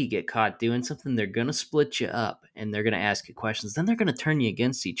buddy, you get caught doing something, they're going to split you up and they're going to ask you questions. Then they're going to turn you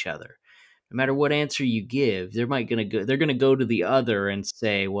against each other. No matter what answer you give, they're going to go to the other and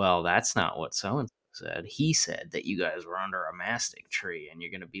say, well, that's not what so-and-so said. He said that you guys were under a mastic tree. And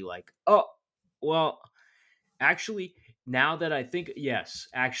you're going to be like, oh, well, actually, now that I think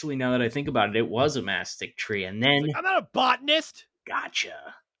about it, it was a mastic tree. And then I'm not a botanist.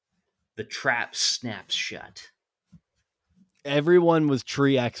 Gotcha. The trap snaps shut. Everyone was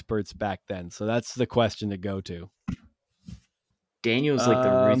tree experts back then, so that's the question to go to. Daniel's like the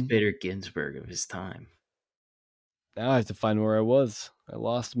Ruth Bader Ginsburg of his time. Now I have to find where I was. I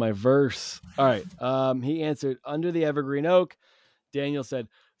lost my verse. All right. He answered, under the evergreen oak. Daniel said,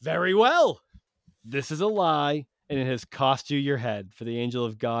 very well. This is a lie, and it has cost you your head, for the angel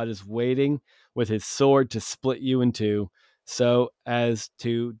of God is waiting with his sword to split you in two, so as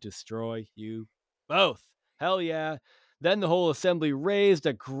to destroy you both. Hell yeah. Then the whole assembly raised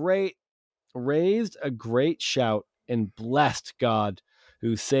a great shout and blessed God,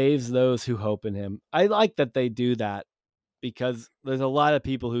 who saves those who hope in him. I like that they do that, because there's a lot of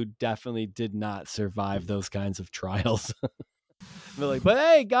people who definitely did not survive those kinds of trials. They're like, but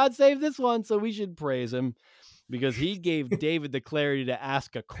hey, God saved this one, so we should praise him, because he gave David the clarity to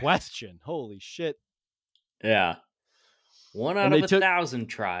ask a question. Holy shit. Yeah. 1 out of 1,000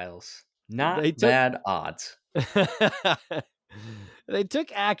 trials. Not bad odds. They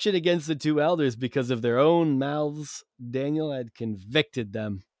took action against the two elders because of their own mouths. Daniel had convicted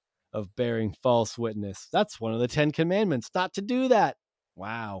them of bearing false witness. That's one of the 10 commandments, not to do that.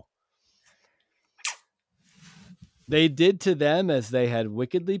 Wow. They did to them as they had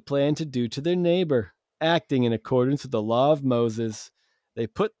wickedly planned to do to their neighbor, acting in accordance with the law of Moses. They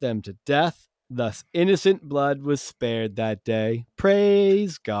put them to death. Thus, innocent blood was spared that day.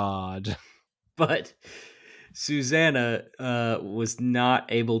 Praise God. But Susanna was not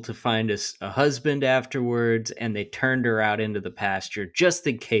able to find a husband afterwards, and they turned her out into the pasture just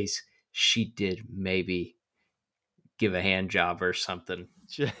in case she did maybe give a hand job or something.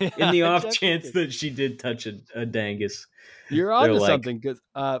 In the off chance that she did touch a dangus. You're on to something, because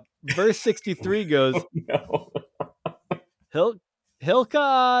verse 63 goes, oh, no.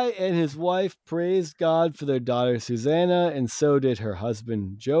 Hilkiah and his wife praised God for their daughter Susanna, and so did her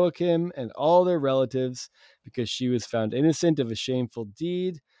husband Joachim and all their relatives, because she was found innocent of a shameful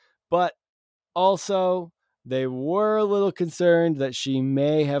deed. But also, they were a little concerned that she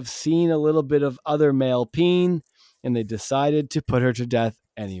may have seen a little bit of other male peen, and they decided to put her to death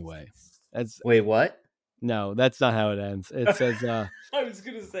anyway. Wait, what? No, that's not how it ends. It says... I was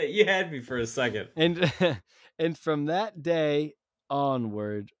going to say, you had me for a second. And from that day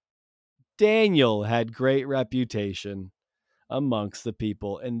onward, Daniel had great reputation amongst the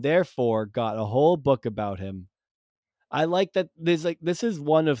people, and therefore got a whole book about him. I like that this is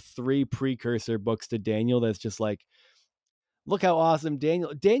one of 3 precursor books to Daniel that's just like, look how awesome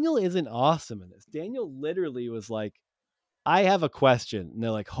Daniel isn't awesome in this. Daniel literally was like, I have a question. And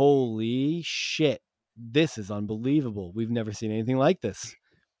they're like, holy shit, this is unbelievable. We've never seen anything like this.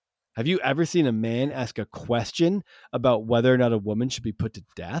 Have you ever seen a man ask a question about whether or not a woman should be put to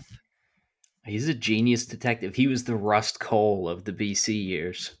death? He's a genius detective. He was the Rust Cole of the BC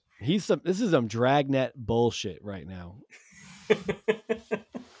years. This is some dragnet bullshit right now.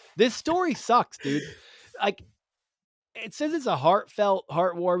 This story sucks, dude. Like, it says it's a heartfelt,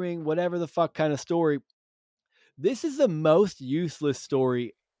 heartwarming, whatever the fuck kind of story. This is the most useless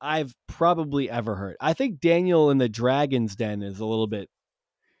story I've probably ever heard. I think Daniel in the Dragon's Den is a little bit...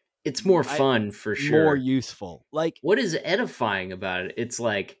 It's more fun, for sure. More useful. Like, what is edifying about it? It's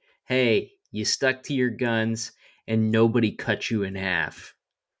like, hey, you stuck to your guns and nobody cut you in half.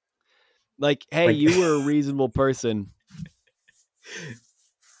 Like, hey, you were a reasonable person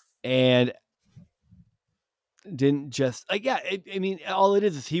and didn't just like, yeah. I mean, all it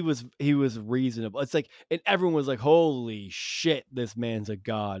is he was reasonable. It's like, and everyone was like, holy shit, this man's a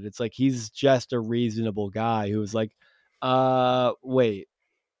god. It's like, he's just a reasonable guy who was like, wait,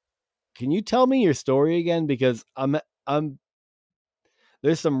 can you tell me your story again? Because I'm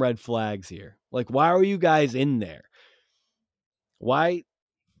there's some red flags here. Like, why are you guys in there? Why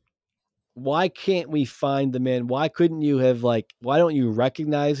can't we find the man? Why couldn't you have, like, why don't you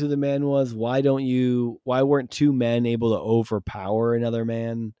recognize who the man was? Why weren't 2 men able to overpower another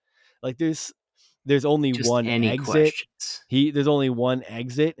man? Like, there's only just one exit. Questions. There's only one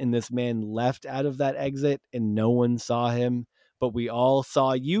exit, and this man left out of that exit and no one saw him, but we all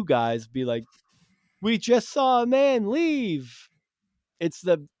saw you guys be like, we just saw a man leave. It's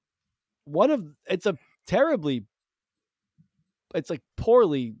a terribly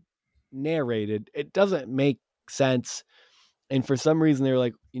poorly narrated. It doesn't make sense. And for some reason they were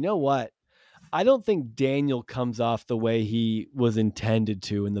like, you know what? I don't think Daniel comes off the way he was intended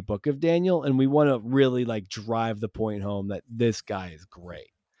to in the book of Daniel. And we want to really like drive the point home that this guy is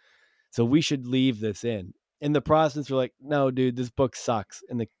great. So we should leave this in. And the Protestants were like, no, dude, this book sucks.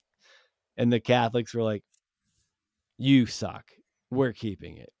 And the Catholics were like, you suck. We're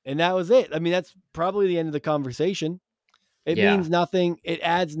keeping it. And that was it. I mean, that's probably the end of the conversation. It means nothing. It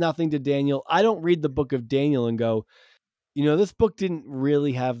adds nothing to Daniel. I don't read the book of Daniel and go, you know, this book didn't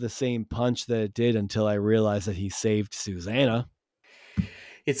really have the same punch that it did until I realized that he saved Susanna.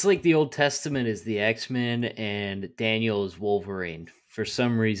 It's like the Old Testament is the X-Men and Daniel is Wolverine. For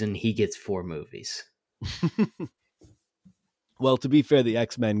some reason, he gets 4 movies. Well, to be fair, the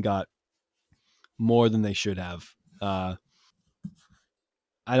X-Men got more than they should have. I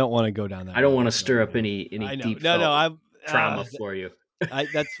don't want to go down that. I don't want to stir up any deep trauma for you.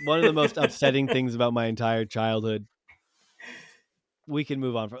 That's one of the most upsetting things about my entire childhood. We can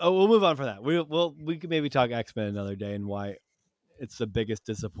move on from. We'll move on from that. We could maybe talk X-Men another day and why it's the biggest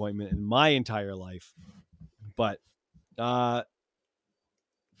disappointment in my entire life. But so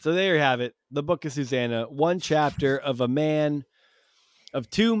there you have it. The Book of Susanna, one chapter of a man of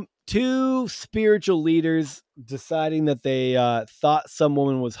two spiritual leaders deciding that they thought some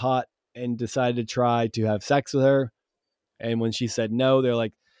woman was hot and decided to try to have sex with her. And when she said no, they're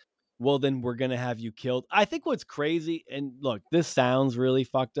like, well, then we're going to have you killed. I think what's crazy, and look, this sounds really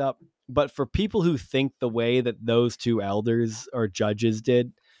fucked up, but for people who think the way that those 2 elders or judges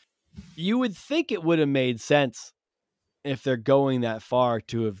did, you would think it would have made sense if they're going that far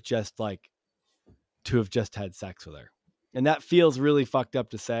to have just had sex with her. And that feels really fucked up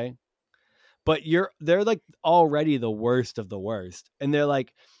to say, but they're like already the worst of the worst. And they're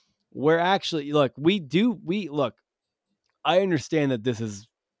like, we're actually, look, I understand that this is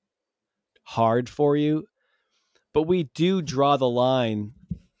hard for you, but we do draw the line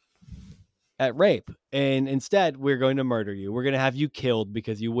at rape, and instead we're going to murder you. We're going to have you killed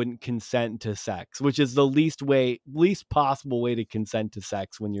because you wouldn't consent to sex, which is the least possible way to consent to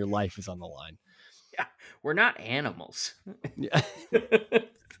sex when your life is on the line. Yeah, we're not animals. Yeah.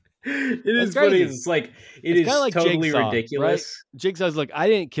 It is funny. It's like it's like totally Jigsaw, ridiculous. Right? Jigsaw's like, I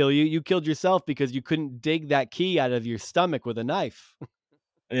didn't kill you. You killed yourself because you couldn't dig that key out of your stomach with a knife.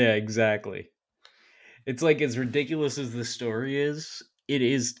 Yeah, exactly. It's like, as ridiculous as the story is, it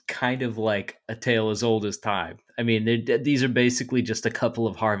is kind of like a tale as old as time. I mean, these are basically just a couple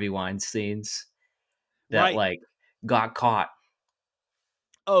of Harvey Weinsteins that got caught.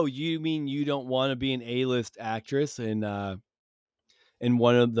 Oh, you mean you don't want to be an A-list actress in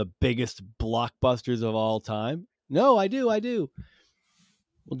one of the biggest blockbusters of all time? No, I do.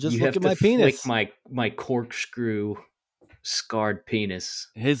 Well, just look at my penis. My corkscrew scarred penis.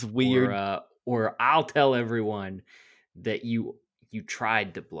 His weird. Or I'll tell everyone that you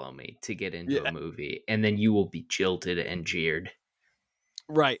tried to blow me to get into a movie, and then you will be jilted and jeered.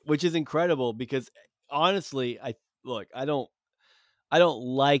 Right, which is incredible because honestly, I don't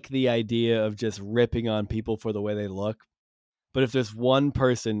like the idea of just ripping on people for the way they look. But if there's one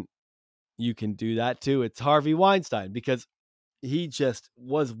person you can do that to, it's Harvey Weinstein, because he just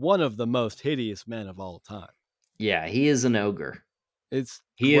was one of the most hideous men of all time. Yeah, he is an ogre. It's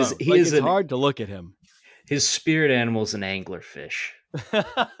hard to look at him. His spirit animal is an anglerfish.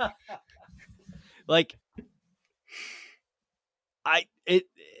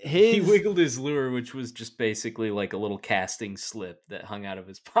 He wiggled his lure, which was just basically like a little casting slip that hung out of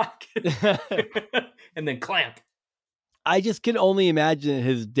his pocket, and then clamp. I just can only imagine that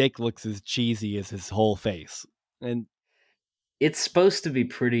his dick looks as cheesy as his whole face, and it's supposed to be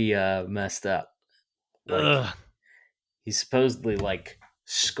pretty messed up. He's supposedly like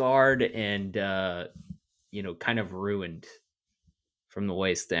scarred and kind of ruined from the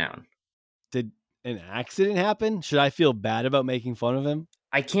waist down. Did an accident happen? Should I feel bad about making fun of him?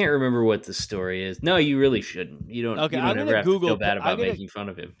 I can't remember what the story is. No, you really shouldn't. You don't. Okay, you don't ever have to feel bad about making fun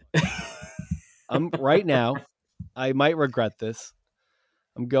of him. Right now, I might regret this.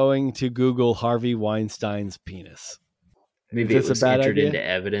 I'm going to Google Harvey Weinstein's penis. Maybe it was entered into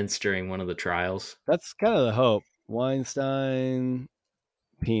evidence during one of the trials. That's kind of the hope. Weinstein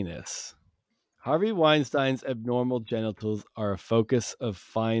penis. Harvey Weinstein's abnormal genitals are a focus of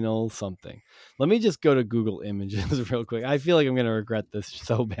final something. Let me just go to Google Images real quick. I feel like I'm going to regret this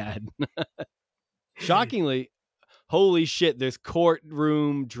so bad. Shockingly, holy shit, there's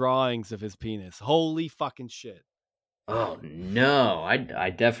courtroom drawings of his penis. Holy fucking shit. Oh, no. I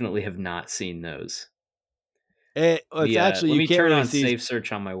definitely have not seen those. It's actually, let me turn on safe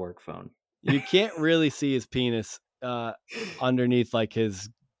search on my work phone. You can't really see his penis underneath like his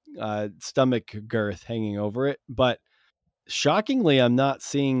stomach girth hanging over it. But shockingly, I'm not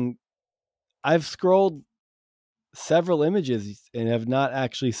seeing. I've scrolled several images and have not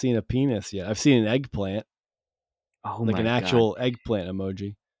actually seen a penis yet. I've seen an eggplant. Oh, like an actual eggplant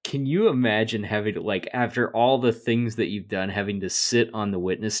emoji. Can you imagine having to, like, after all the things that you've done, having to sit on the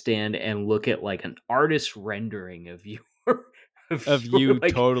witness stand and look at like an artist rendering of you, of you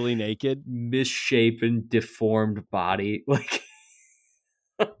like, totally naked, misshapen, deformed body? Like,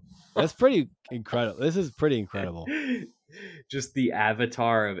 that's pretty incredible. This is pretty incredible. Just the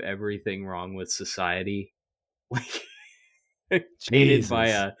avatar of everything wrong with society, like painted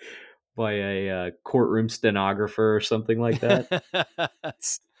by a courtroom stenographer or something like that.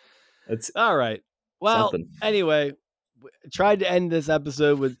 That's all right. Well, anyway, tried to end this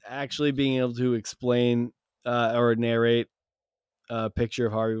episode with actually being able to explain or narrate a picture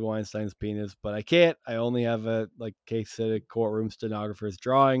of Harvey Weinstein's penis, but I can't. I only have a case study courtroom stenographer's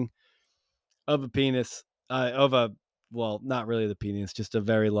drawing of a penis, not really the penis, just a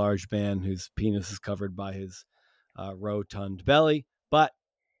very large man whose penis is covered by his rotund belly. But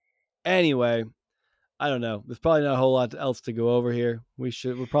anyway, I don't know. There's probably not a whole lot else to go over here. We're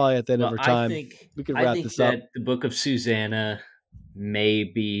probably at the end of our time. We could wrap this up. The Book of Susanna may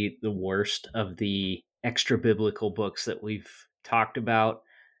be the worst of the extra biblical books that we've talked about.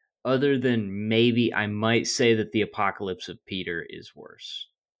 Other than maybe I might say that the Apocalypse of Peter is worse.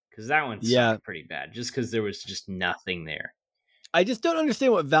 Because that one sucked pretty bad. Just because there was just nothing there. I just don't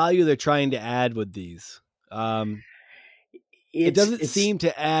understand what value they're trying to add with these. It doesn't seem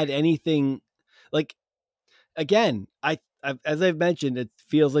to add anything. Like, again, as I've mentioned, it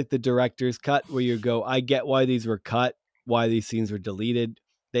feels like the director's cut where you go, I get why these were cut, why these scenes were deleted.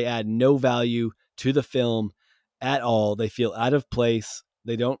 They add no value to the film at all. They feel out of place.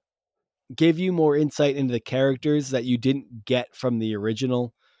 They don't give you more insight into the characters that you didn't get from the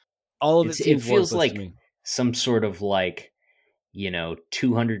original. All of it feels like some sort of 200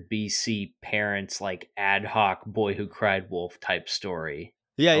 BC parents, like ad hoc Boy Who Cried Wolf type story.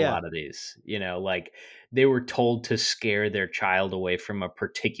 Yeah, a lot of these, like they were told to scare their child away from a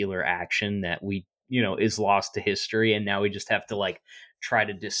particular action that is lost to history. And now we just have to try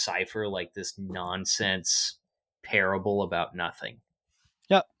to decipher this nonsense parable about nothing.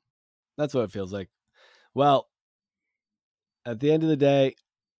 Yep. That's what it feels like. Well, at the end of the day,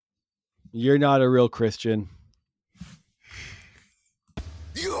 you're not a real Christian.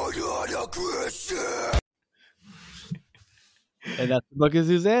 You're not a Christian. And that's the Book of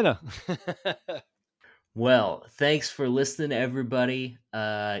Susanna. Well, thanks for listening, everybody.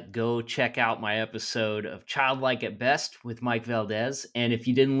 Go check out my episode of Childlike at Best with Mike Valdes. And if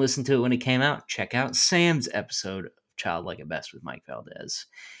you didn't listen to it when it came out, check out Sam's episode of Childlike at Best with Mike Valdes.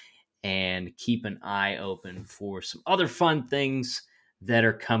 And keep an eye open for some other fun things that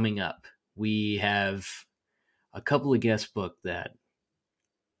are coming up. We have a couple of guest books that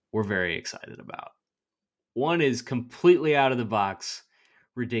we're very excited about. One is completely out of the box,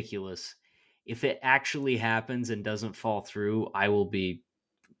 ridiculous. If it actually happens and doesn't fall through, I will be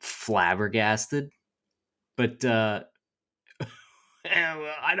flabbergasted. But you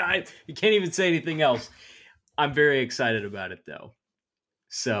can't even say anything else. I'm very excited about it, though.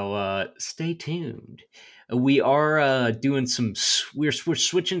 So stay tuned. We are doing we're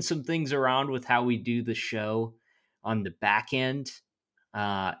switching some things around with how we do the show on the back end.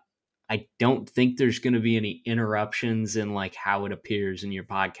 I don't think there's going to be any interruptions in how it appears in your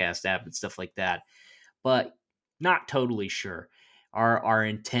podcast app and stuff like that, but not totally sure. Our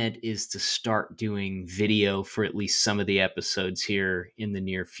intent is to start doing video for at least some of the episodes here in the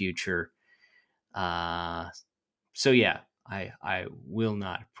near future. So yeah, I will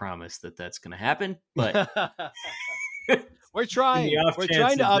not promise that that's going to happen, but we're trying. We're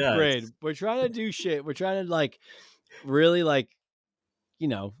trying to upgrade. We're trying to do shit. We're trying to really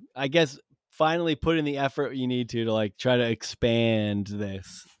I guess finally put in the effort you need to try to expand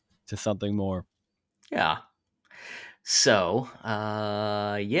this to something more. Yeah. So,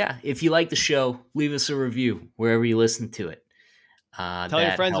 if you like the show, leave us a review wherever you listen to it. Tell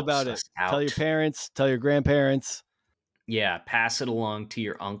your friends about it. Tell your parents, tell your grandparents. Yeah, pass it along to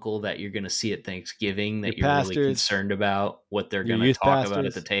your uncle that you're going to see at Thanksgiving, that you're really concerned about what they're going to talk about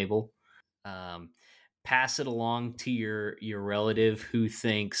at the table. Pass it along to your relative who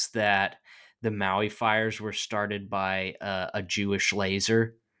thinks that the Maui fires were started by a Jewish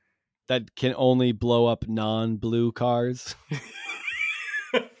laser that can only blow up non-blue cars.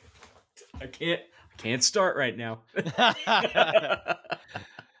 I can't start right now.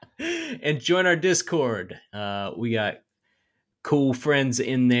 And join our Discord. We got cool friends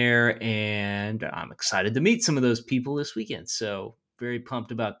in there, and I'm excited to meet some of those people this weekend. So very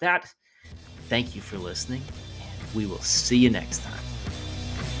pumped about that. Thank you for listening, and we will see you next time.